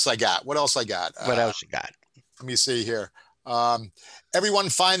 What else I got? What else I got? What else you got? Let me see here. Um, Everyone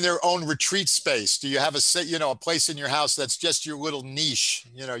find their own retreat space. Do you have a place in your house that's just your little niche,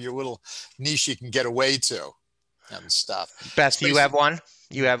 your little niche you can get away to and stuff. Beth, you Space. have one?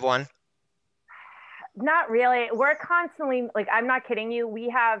 You have one? not really. We're constantly like, I'm not kidding you. We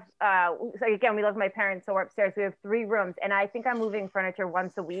have so again, we live with my parents, so we're upstairs. We have 3 rooms, and I think I'm moving furniture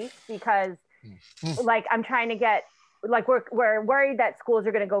once a week because like I'm trying to get like we're worried that schools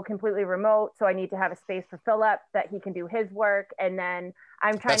are going to go completely remote, so I need to have a space for Philip that he can do his work, and then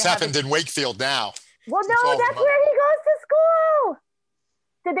I'm trying That's to have happened in Wakefield now. well, It's no, all that's remote. where he goes to school.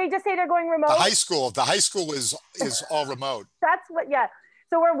 Did they just say they're going remote? The high school is all remote. That's what, yeah.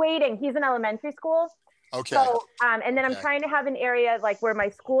 So we're waiting. He's in elementary school. Okay. So, and then I'm Okay. trying to have an area like where my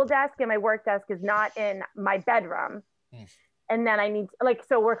school desk and my work desk is not in my bedroom. And then I need, like,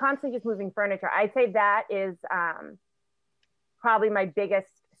 so we're constantly just moving furniture. I'd say that is probably my biggest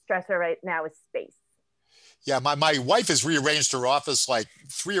stressor right now is space. Yeah, my wife has rearranged her office like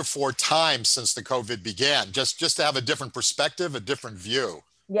 3 or 4 times since the COVID began, just to have a different perspective, a different view.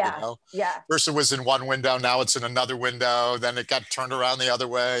 Yeah. Yeah. First it was in one window, now it's in another window, then it got turned around the other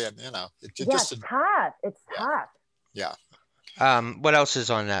way, and Yeah, it's tough. It's tough. yeah. What else is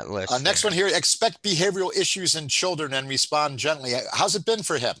on that list Next there? one here: expect behavioral issues in children and respond gently. How's it been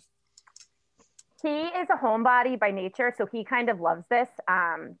for him? He is a homebody by nature, so he kind of loves this.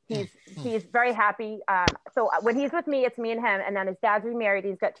 He's very happy. So when he's with me, it's me and him, and then his dad's remarried.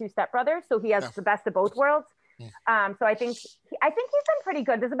 He's got 2 stepbrothers, so he has the best of both worlds. So I think he's been pretty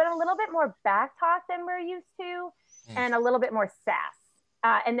good. There's been a little bit more back talk than we're used to, and a little bit more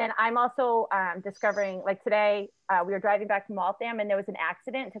sass. And then I'm also discovering, like today, we were driving back from Waltham, and there was an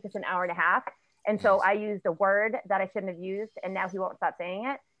accident. It took us an hour and a half, and so I used a word that I shouldn't have used, and now he won't stop saying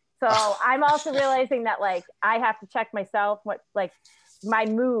it. So I'm also realizing that like I have to check myself, what like my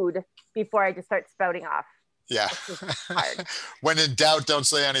mood before I just start spouting off. Yeah. Hard. When in doubt, don't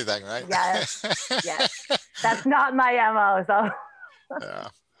say anything, right? Yes. Yes. That's not my MO. So Yeah.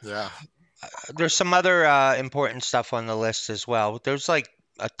 Yeah. There's some other important stuff on the list as well. There's like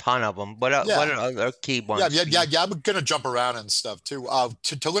a ton of them. What Yeah. what are other key Yeah, ones? yeah. I'm gonna jump around and stuff too.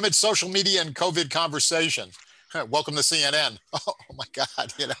 To limit social media and COVID conversation. Welcome to CNN. Oh my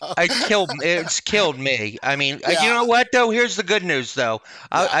God, It's killed me. I mean, you Yeah. know what though? Here's the good news though.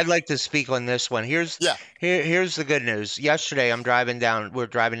 Yeah. I'd like to speak on this one. Yeah. Here's the good news. Yesterday we're driving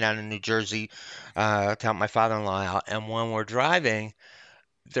down to New Jersey to help my father-in-law out, and when we're driving,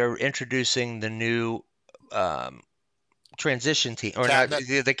 they're introducing the new um, transition team, or not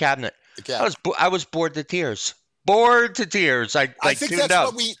Cabinet. the cabinet. The I cabinet. I was bored to tears. Bored to tears. I I like think tuned that's out.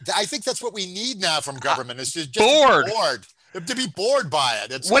 what we. I think that's what we need now from government is to just Bored. be bored. To be bored by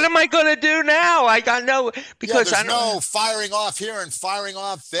it. It's What like, am I gonna do now? I got no yeah, because I there's don't no firing off here and firing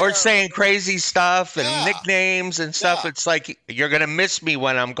off there. or saying crazy stuff and Yeah. nicknames and stuff. Yeah. It's like you're gonna miss me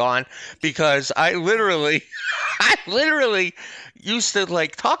when I'm gone because I literally, I literally used to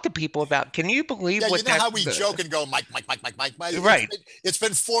like talk to people about. Can you believe Yeah, what you know that? how we joke and go, Mike, Mike, Mike, Mike, Mike, Mike. Right. It's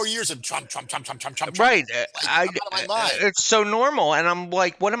been 4 years of Trump, Trump, Trump, Trump, Trump, Trump, Trump. Right. Like, I I'm out of my mind. it's so normal, and I'm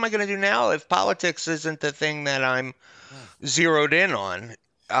like, what am I gonna do now if politics isn't the thing that I'm zeroed in on?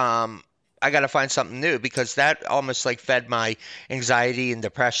 I got to find something new because that almost like fed my anxiety and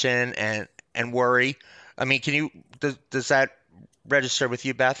depression and worry. I mean, does that register with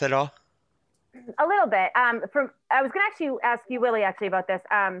you, Beth, at all? a little bit. I was gonna actually ask you, Willie, actually about this.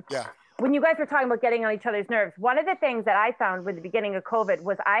 Yeah. when you guys were talking about getting on each other's nerves, one of the things that I found with the beginning of COVID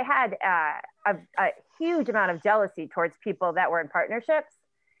was I had a huge amount of jealousy towards people that were in partnerships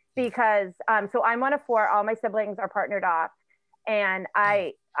because so I'm one of four. All my siblings are partnered off, and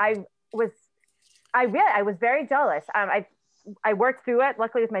was I was very jealous. I worked through it,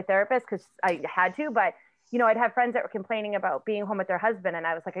 luckily with my therapist because I had to, but I'd have friends that were complaining about being home with their husband, and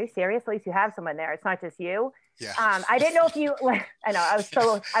I was like, "Are you serious? At least you have someone there. It's not just you." Yeah. I didn't know if you. I know I was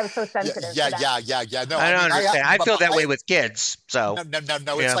so sensitive. Yeah, to that. yeah. No, I don't understand. I feel that I way with kids. So, no. It's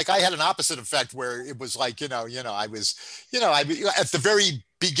yeah. like I had an opposite effect where it was like, I was, I at the very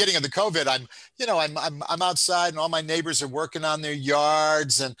beginning of the COVID, I'm outside and all my neighbors are working on their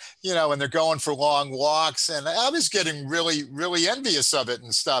yards and, and they're going for long walks. And I was getting really, really envious of it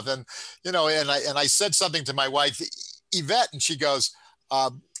and stuff. And, and I said something to my wife, Yvette, and she goes,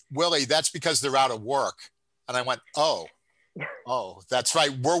 Willie, that's because they're out of work. And I went, oh, that's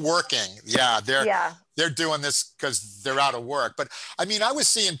right. We're working. Yeah, they're doing this because they're out of work. But I mean, I was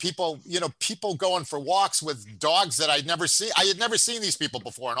seeing people, people going for walks with dogs that I'd never seen. I had never seen these people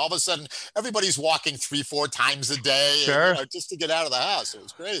before. And all of a sudden, everybody's walking 3-4 times a day, Sure. just to get out of the house. It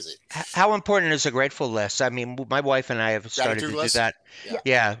was crazy. How important is a grateful list? I mean, my wife and I have started Gratitude to list? do that. Yeah.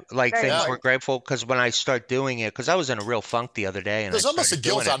 Yeah, like Very things important. we're grateful because when I start doing it, because I was in a real funk the other day and I There's almost a started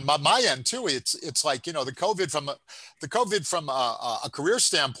doing guilt it. on my end too. It's like, the COVID from a career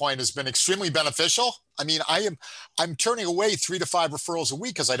standpoint has been extremely beneficial. I mean, I'm turning away 3 to 5 referrals a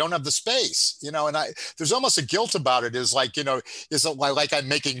week because I don't have the space, and there's almost a guilt about it. Is like, is it like I'm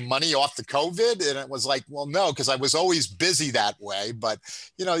making money off the COVID? And it was like, well, no, because I was always busy that way. But,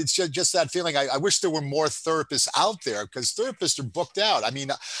 it's just that feeling. I wish there were more therapists out there because therapists are booked out. I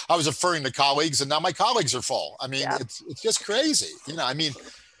mean, I was referring to colleagues and now my colleagues are full. I mean, it's just crazy. I mean,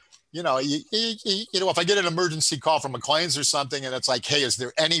 if I get an emergency call from a client or something and it's like, hey, is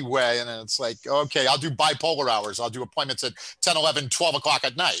there any way? And it's like, okay, I'll do bipolar hours. I'll do appointments at 10, 11, 12 o'clock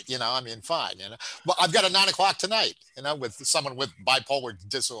at night. I mean, fine. Well, I've got a 9 o'clock tonight, with someone with bipolar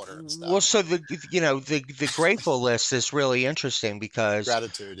disorder and stuff. Well, so the grateful list is really interesting because,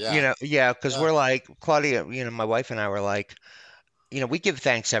 Gratitude. Yeah. because we're like Claudia, my wife and I were like, we give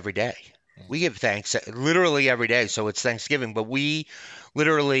thanks every day. We give thanks literally every day. So it's Thanksgiving, but we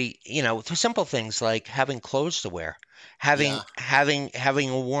literally, for simple things like having clothes to wear, having Yeah. having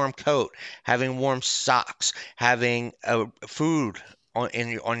a warm coat, having warm socks, having food on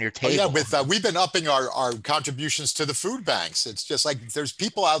your Oh yeah, table. with we've been upping our contributions to the food banks. It's just like there's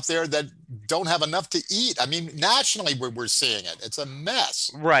people out there that don't have enough to eat. I mean, nationally we're seeing it. It's a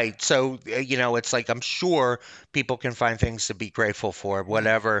mess. Right. So, it's like I'm sure people can find things to be grateful for,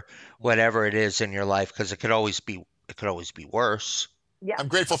 whatever it is in your life, because it could always be worse. Yeah. I'm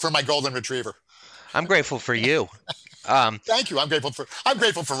grateful for my golden retriever. I'm grateful for you. Thank you. I'm grateful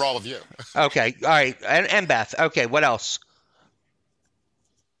for all of you. Okay. All right. And Beth. Okay. What else?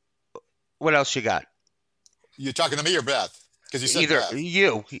 What else you got? You talking to me or Beth? Because you said Either Beth.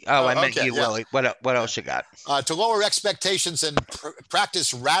 you. Oh, I meant Okay, you, yeah. Willie. What Yeah. else you got? To lower expectations and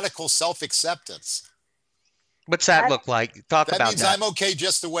practice radical self-acceptance. What's that That's look like? Talk That about means that. I'm okay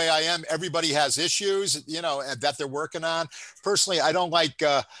just the way I am. Everybody has issues, that they're working on. Personally, I don't like,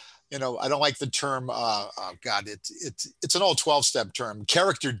 I don't like the term. Oh God, it's an old 12-step term.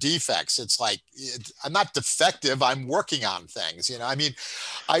 Character defects. It's like I'm not defective. I'm working on things. I mean,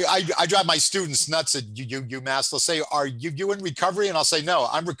 I drive my students nuts at UMass. They'll say, "Are you in recovery?" And I'll say, "No,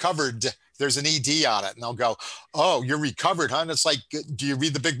 I'm recovered." There's an ED on it, and they'll go, "Oh, you're recovered, huh?" And it's like, "Do you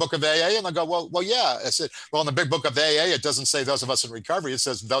read the Big Book of AA?" And they'll go, "Well, yeah." I said, "Well, in the Big Book of AA, it doesn't say those of us in recovery. It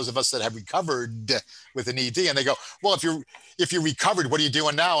says those of us that have recovered with an ED." And they go, "Well, if you're recovered, what are you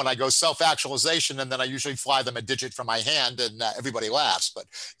doing now?" And I go, "Self-actualization." And then I usually fly them a digit from my hand, and everybody laughs. But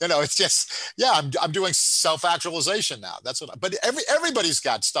it's just, yeah, I'm doing self-actualization now. That's what. But everybody's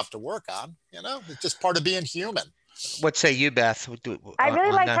got stuff to work on. It's just part of being human. What say you, Beth? I really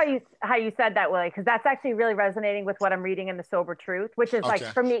On liked that? how you said that, Willie, because that's actually really resonating with what I'm reading in the Sober Truth, which is like Okay.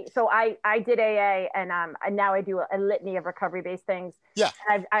 for me. So I did AA, and now I do a litany of recovery based things. Yeah.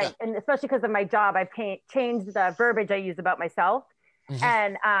 And Yeah. and especially because of my job, I've changed the verbiage I use about myself. Mhm.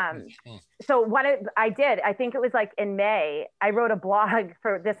 And Mhm. so I did, I think it was like in May, I wrote a blog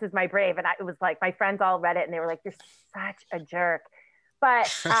for This Is My Brave, and it was like my friends all read it, and they were like, "You're such a jerk." But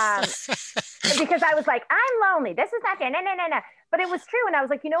because I was like, I'm lonely. This is not fair. No, no, no, no. But it was true. And I was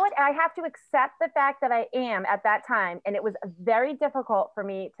like, you know what? I have to accept the fact that I am at that time. And it was very difficult for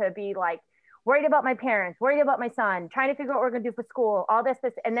me to be like worried about my parents, worried about my son, trying to figure out what we're going to do for school, all this,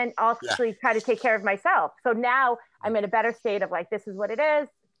 and then Yeah. actually try to take care of myself. So now I'm in a better state of like, this is what it is.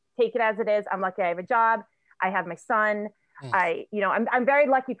 Take it as it is. I'm lucky I have a job. I have my son. Mm. I'm very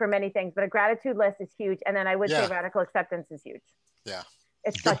lucky for many things, but a gratitude list is huge. And then I would say Yeah. radical acceptance is huge. Yeah.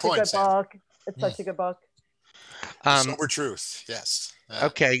 It's Good such a point, good Sam. book. It's Mm. such a good book. The Um, sober truth. Yes. Yeah.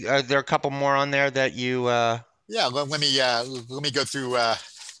 okay, are there a couple more on there that you Yeah. Let me go through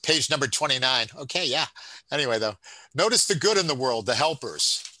page number 29. Okay. Yeah. Anyway, though, notice the good in the world, the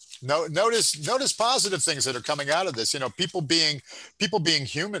helpers. No, notice positive things that are coming out of this. You know, people being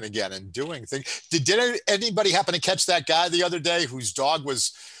human again and doing things. Did anybody happen to catch that guy the other day whose dog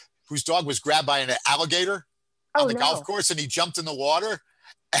was grabbed by an alligator on Oh the golf no. course and he jumped in the water?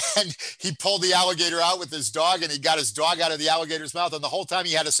 And he pulled the alligator out with his dog and he got his dog out of the alligator's mouth. And the whole time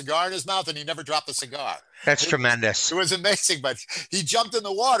he had a cigar in his mouth and he never dropped the cigar. that's It was, tremendous. it was amazing, but he jumped in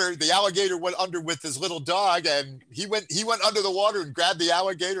the water. The alligator went under with his little dog and he went under the water and grabbed the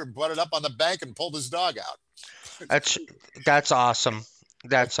alligator and brought it up on the bank and pulled his dog out. That's that's awesome.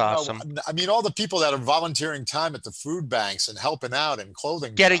 But That's awesome. I mean, all the people that are volunteering time at the food banks and helping out and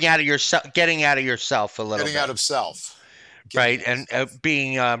clothing Getting drives, out of yourself, getting out of yourself a little getting out bit, of self, getting right? out of And self.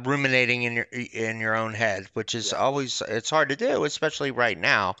 being ruminating in your own head, which is Yeah. always it's hard to do, especially right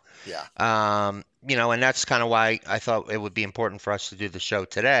now. Yeah. And that's kind of why I thought it would be important for us to do the show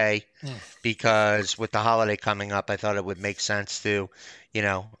today, Mm. because with the holiday coming up, I thought it would make sense to,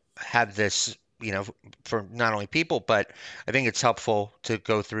 have this, for not only people, but I think it's helpful to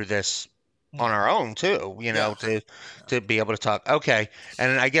go through this Mm. on our own too, Yeah. to be able to talk. Okay.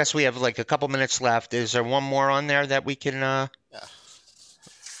 And I guess we have like a couple minutes left. Is there one more on there that we can Yeah.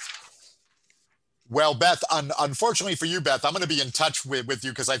 Well, Beth, unfortunately for you, Beth, I'm going to be in touch with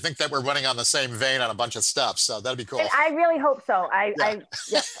you because I think that we're running on the same vein on a bunch of stuff. So that'd be And cool. I really hope so. Yeah.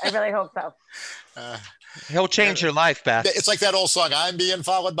 Yes, I really hope so. Uh, he'll change your life, Beth. it's like that old song, I'm being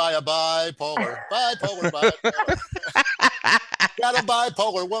followed by a bipolar. Got a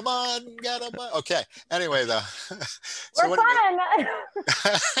bipolar woman. Okay. Anyway, though. We're So anyway,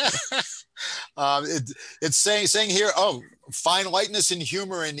 fun. it's saying here, oh, find lightness and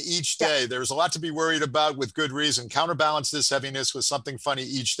humor in each Yeah. day. There's a lot to be worried about with good reason. Counterbalance this heaviness with something funny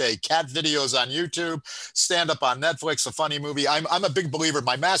each day. Cat videos on YouTube, stand up on Netflix, a funny movie. I'm a big believer.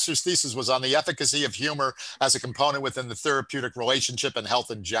 My master's thesis was on the efficacy of humor as a component within the therapeutic relationship and health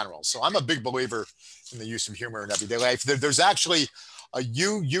in general. So I'm a big believer in the use of humor in everyday life. There's actually a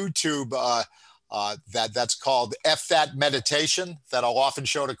YouTube that's called F That Meditation that I'll often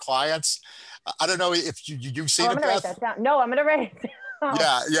show to clients. I don't know if you've Oh, seen I'm it, gonna write Beth. that down. No, I'm gonna write it down.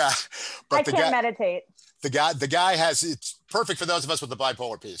 Yeah. I But the can't guy, meditate. the guy has, it's perfect for those of us with the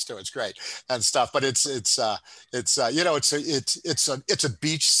bipolar piece too. It's great and stuff. But it's a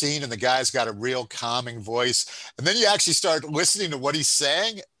beach scene and the guy's got a real calming voice. And then you actually start listening to what he's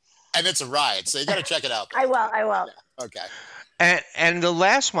saying, and it's a riot. So you got to check it out, I Beth. will. I will. Yeah. Okay. And the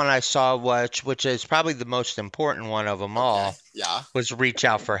last one I saw, which is probably the most important one of them Okay. all, Yeah. was reach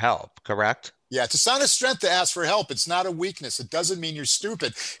out for help, correct? Yeah, it's a sign of strength to ask for help. It's not a weakness. It doesn't mean you're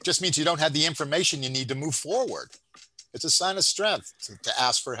stupid. It just means you don't have the information you need to move forward. It's a sign of strength to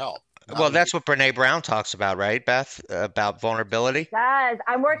ask for help. Not Well, a that's what Brene Brown talks about, right, Beth? About vulnerability. Yes,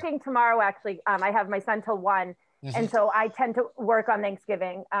 I'm working tomorrow. Actually, I have my son till 1, Mhm. and so I tend to work on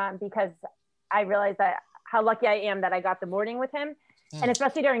Thanksgiving because I realize that how lucky I am that I got the morning with him, and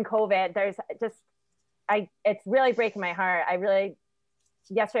especially during COVID, there's just it's really breaking my heart.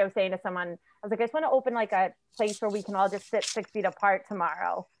 Yesterday I was saying to someone, I was like, I just want to open like a place where we can all just sit 6 feet apart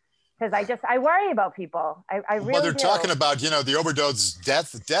tomorrow. Because I worry about people. I really Well, they're do. talking about, the overdose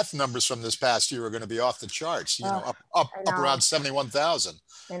death numbers from this past year are going to be off the charts, Oh, up I know. around 71,000.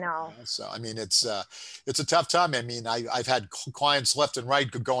 I know. So, I mean, it's a tough time. I mean, I've had clients left and right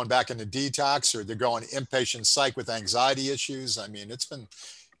going back into detox, or they're going inpatient psych with anxiety issues. I mean, it's been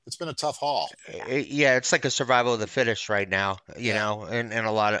a tough haul. Yeah, it's like a survival of the fittest right now, Yeah. in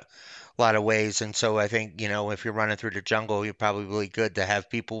a lot of ways. And so I think, if you're running through the jungle, you're probably good to have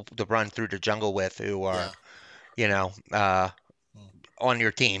people to run through the jungle with who are, Yeah. you know, uh, Mm. on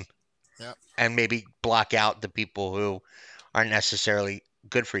your team, Yeah. and maybe block out the people who aren't necessarily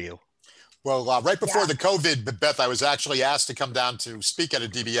good for you. Well, right before Yeah. the COVID, Beth, I was actually asked to come down to speak at a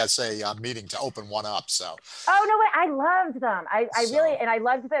DBSA meeting to open one up. So, Oh no way! I loved them. I So- really, and I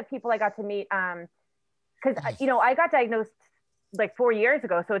loved the people I got to meet. Because I got diagnosed like 4 years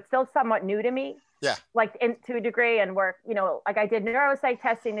ago, so it's still somewhat new to me. Yeah. Like to a degree, and work. Like I did neuropsych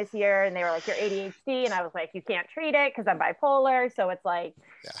testing this year, and they were like, "You're ADHD," and I was like, "You can't treat it because I'm bipolar." So it's like,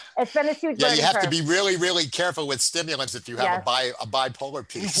 it's been a huge yeah, you learning have to curve. be really, really careful with stimulants if you have Yes. a bipolar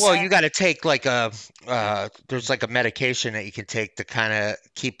piece. Well, you got to take like there's like a medication that you can take to kind of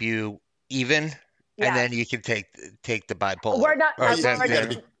keep you even, and Yeah. then you can take the bipolar. We're not. Or you that- gotta that-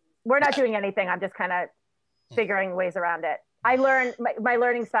 be- We're not doing anything. I'm just kind of figuring ways around it. I learn my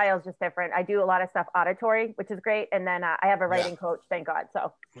learning style is just different. I do a lot of stuff auditory, which is great, and then I have a writing coach, thank God.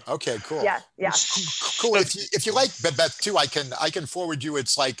 So okay, cool. yeah. Cool. If you like Beth too, I can forward you.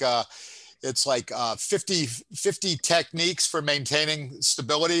 It's like 50 techniques for maintaining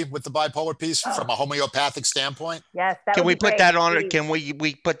stability with the bipolar piece from a homeopathic standpoint. Yes, that Can would we be put great. that on? Can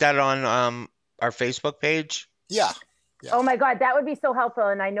we put that on our Facebook page? Yeah. Oh my God, that would be so helpful,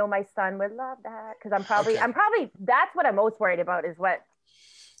 and I know my son would love that because I'm probably that's what I'm most worried about is what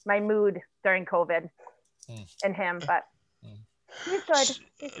my mood during COVID and him, but he's good.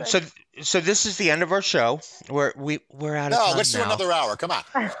 So this is the end of our show. We're out of time. No, let's do another hour. Come on.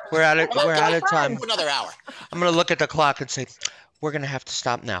 We're out of time. Another hour. I'm gonna look at the clock and say we're gonna have to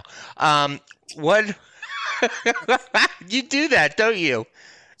stop now. What? You do that, don't you?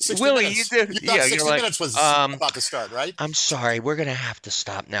 60 Willie, minutes. you do. You thought 60 like, minutes was about to start, right? I'm sorry, we're gonna have to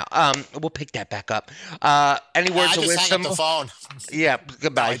stop now. We'll pick that back up. Any words of wisdom? Hang up the phone. Yeah,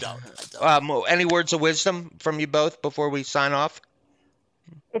 goodbye. No, I don't. Any words of wisdom from you both before we sign off?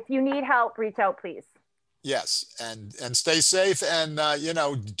 If you need help, reach out, please. Yes, and stay safe, and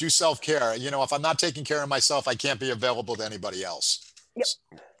do self-care. If I'm not taking care of myself, I can't be available to anybody else. Yep.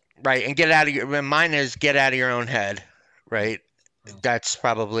 Right, and get out of mine is get out of your own head, right? That's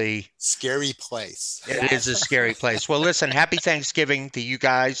probably scary place. It is a scary place. Well, listen, happy Thanksgiving to you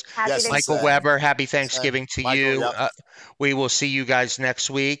guys. Yes, Michael Weber, happy Thanksgiving to Michael, you. yep. We will see you guys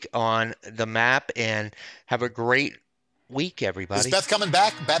next week on The Map, and have a great week, everybody. Is Beth coming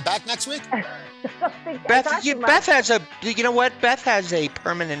back next week? Beth has Beth has a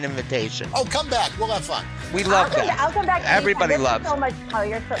permanent invitation. Oh, come back. We'll have fun. We love Beth. I'll come back. Everybody loves. So much. Oh,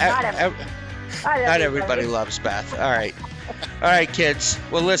 you're so, not everybody loves Beth. All right. All right, kids.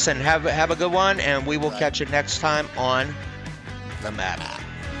 Well, listen, have a good one, and we will catch you next time on The Map.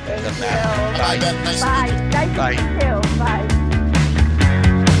 Thank The you. Map. Bye, Beth. Nice Bye. to meet you. Nice to meet you too. Bye.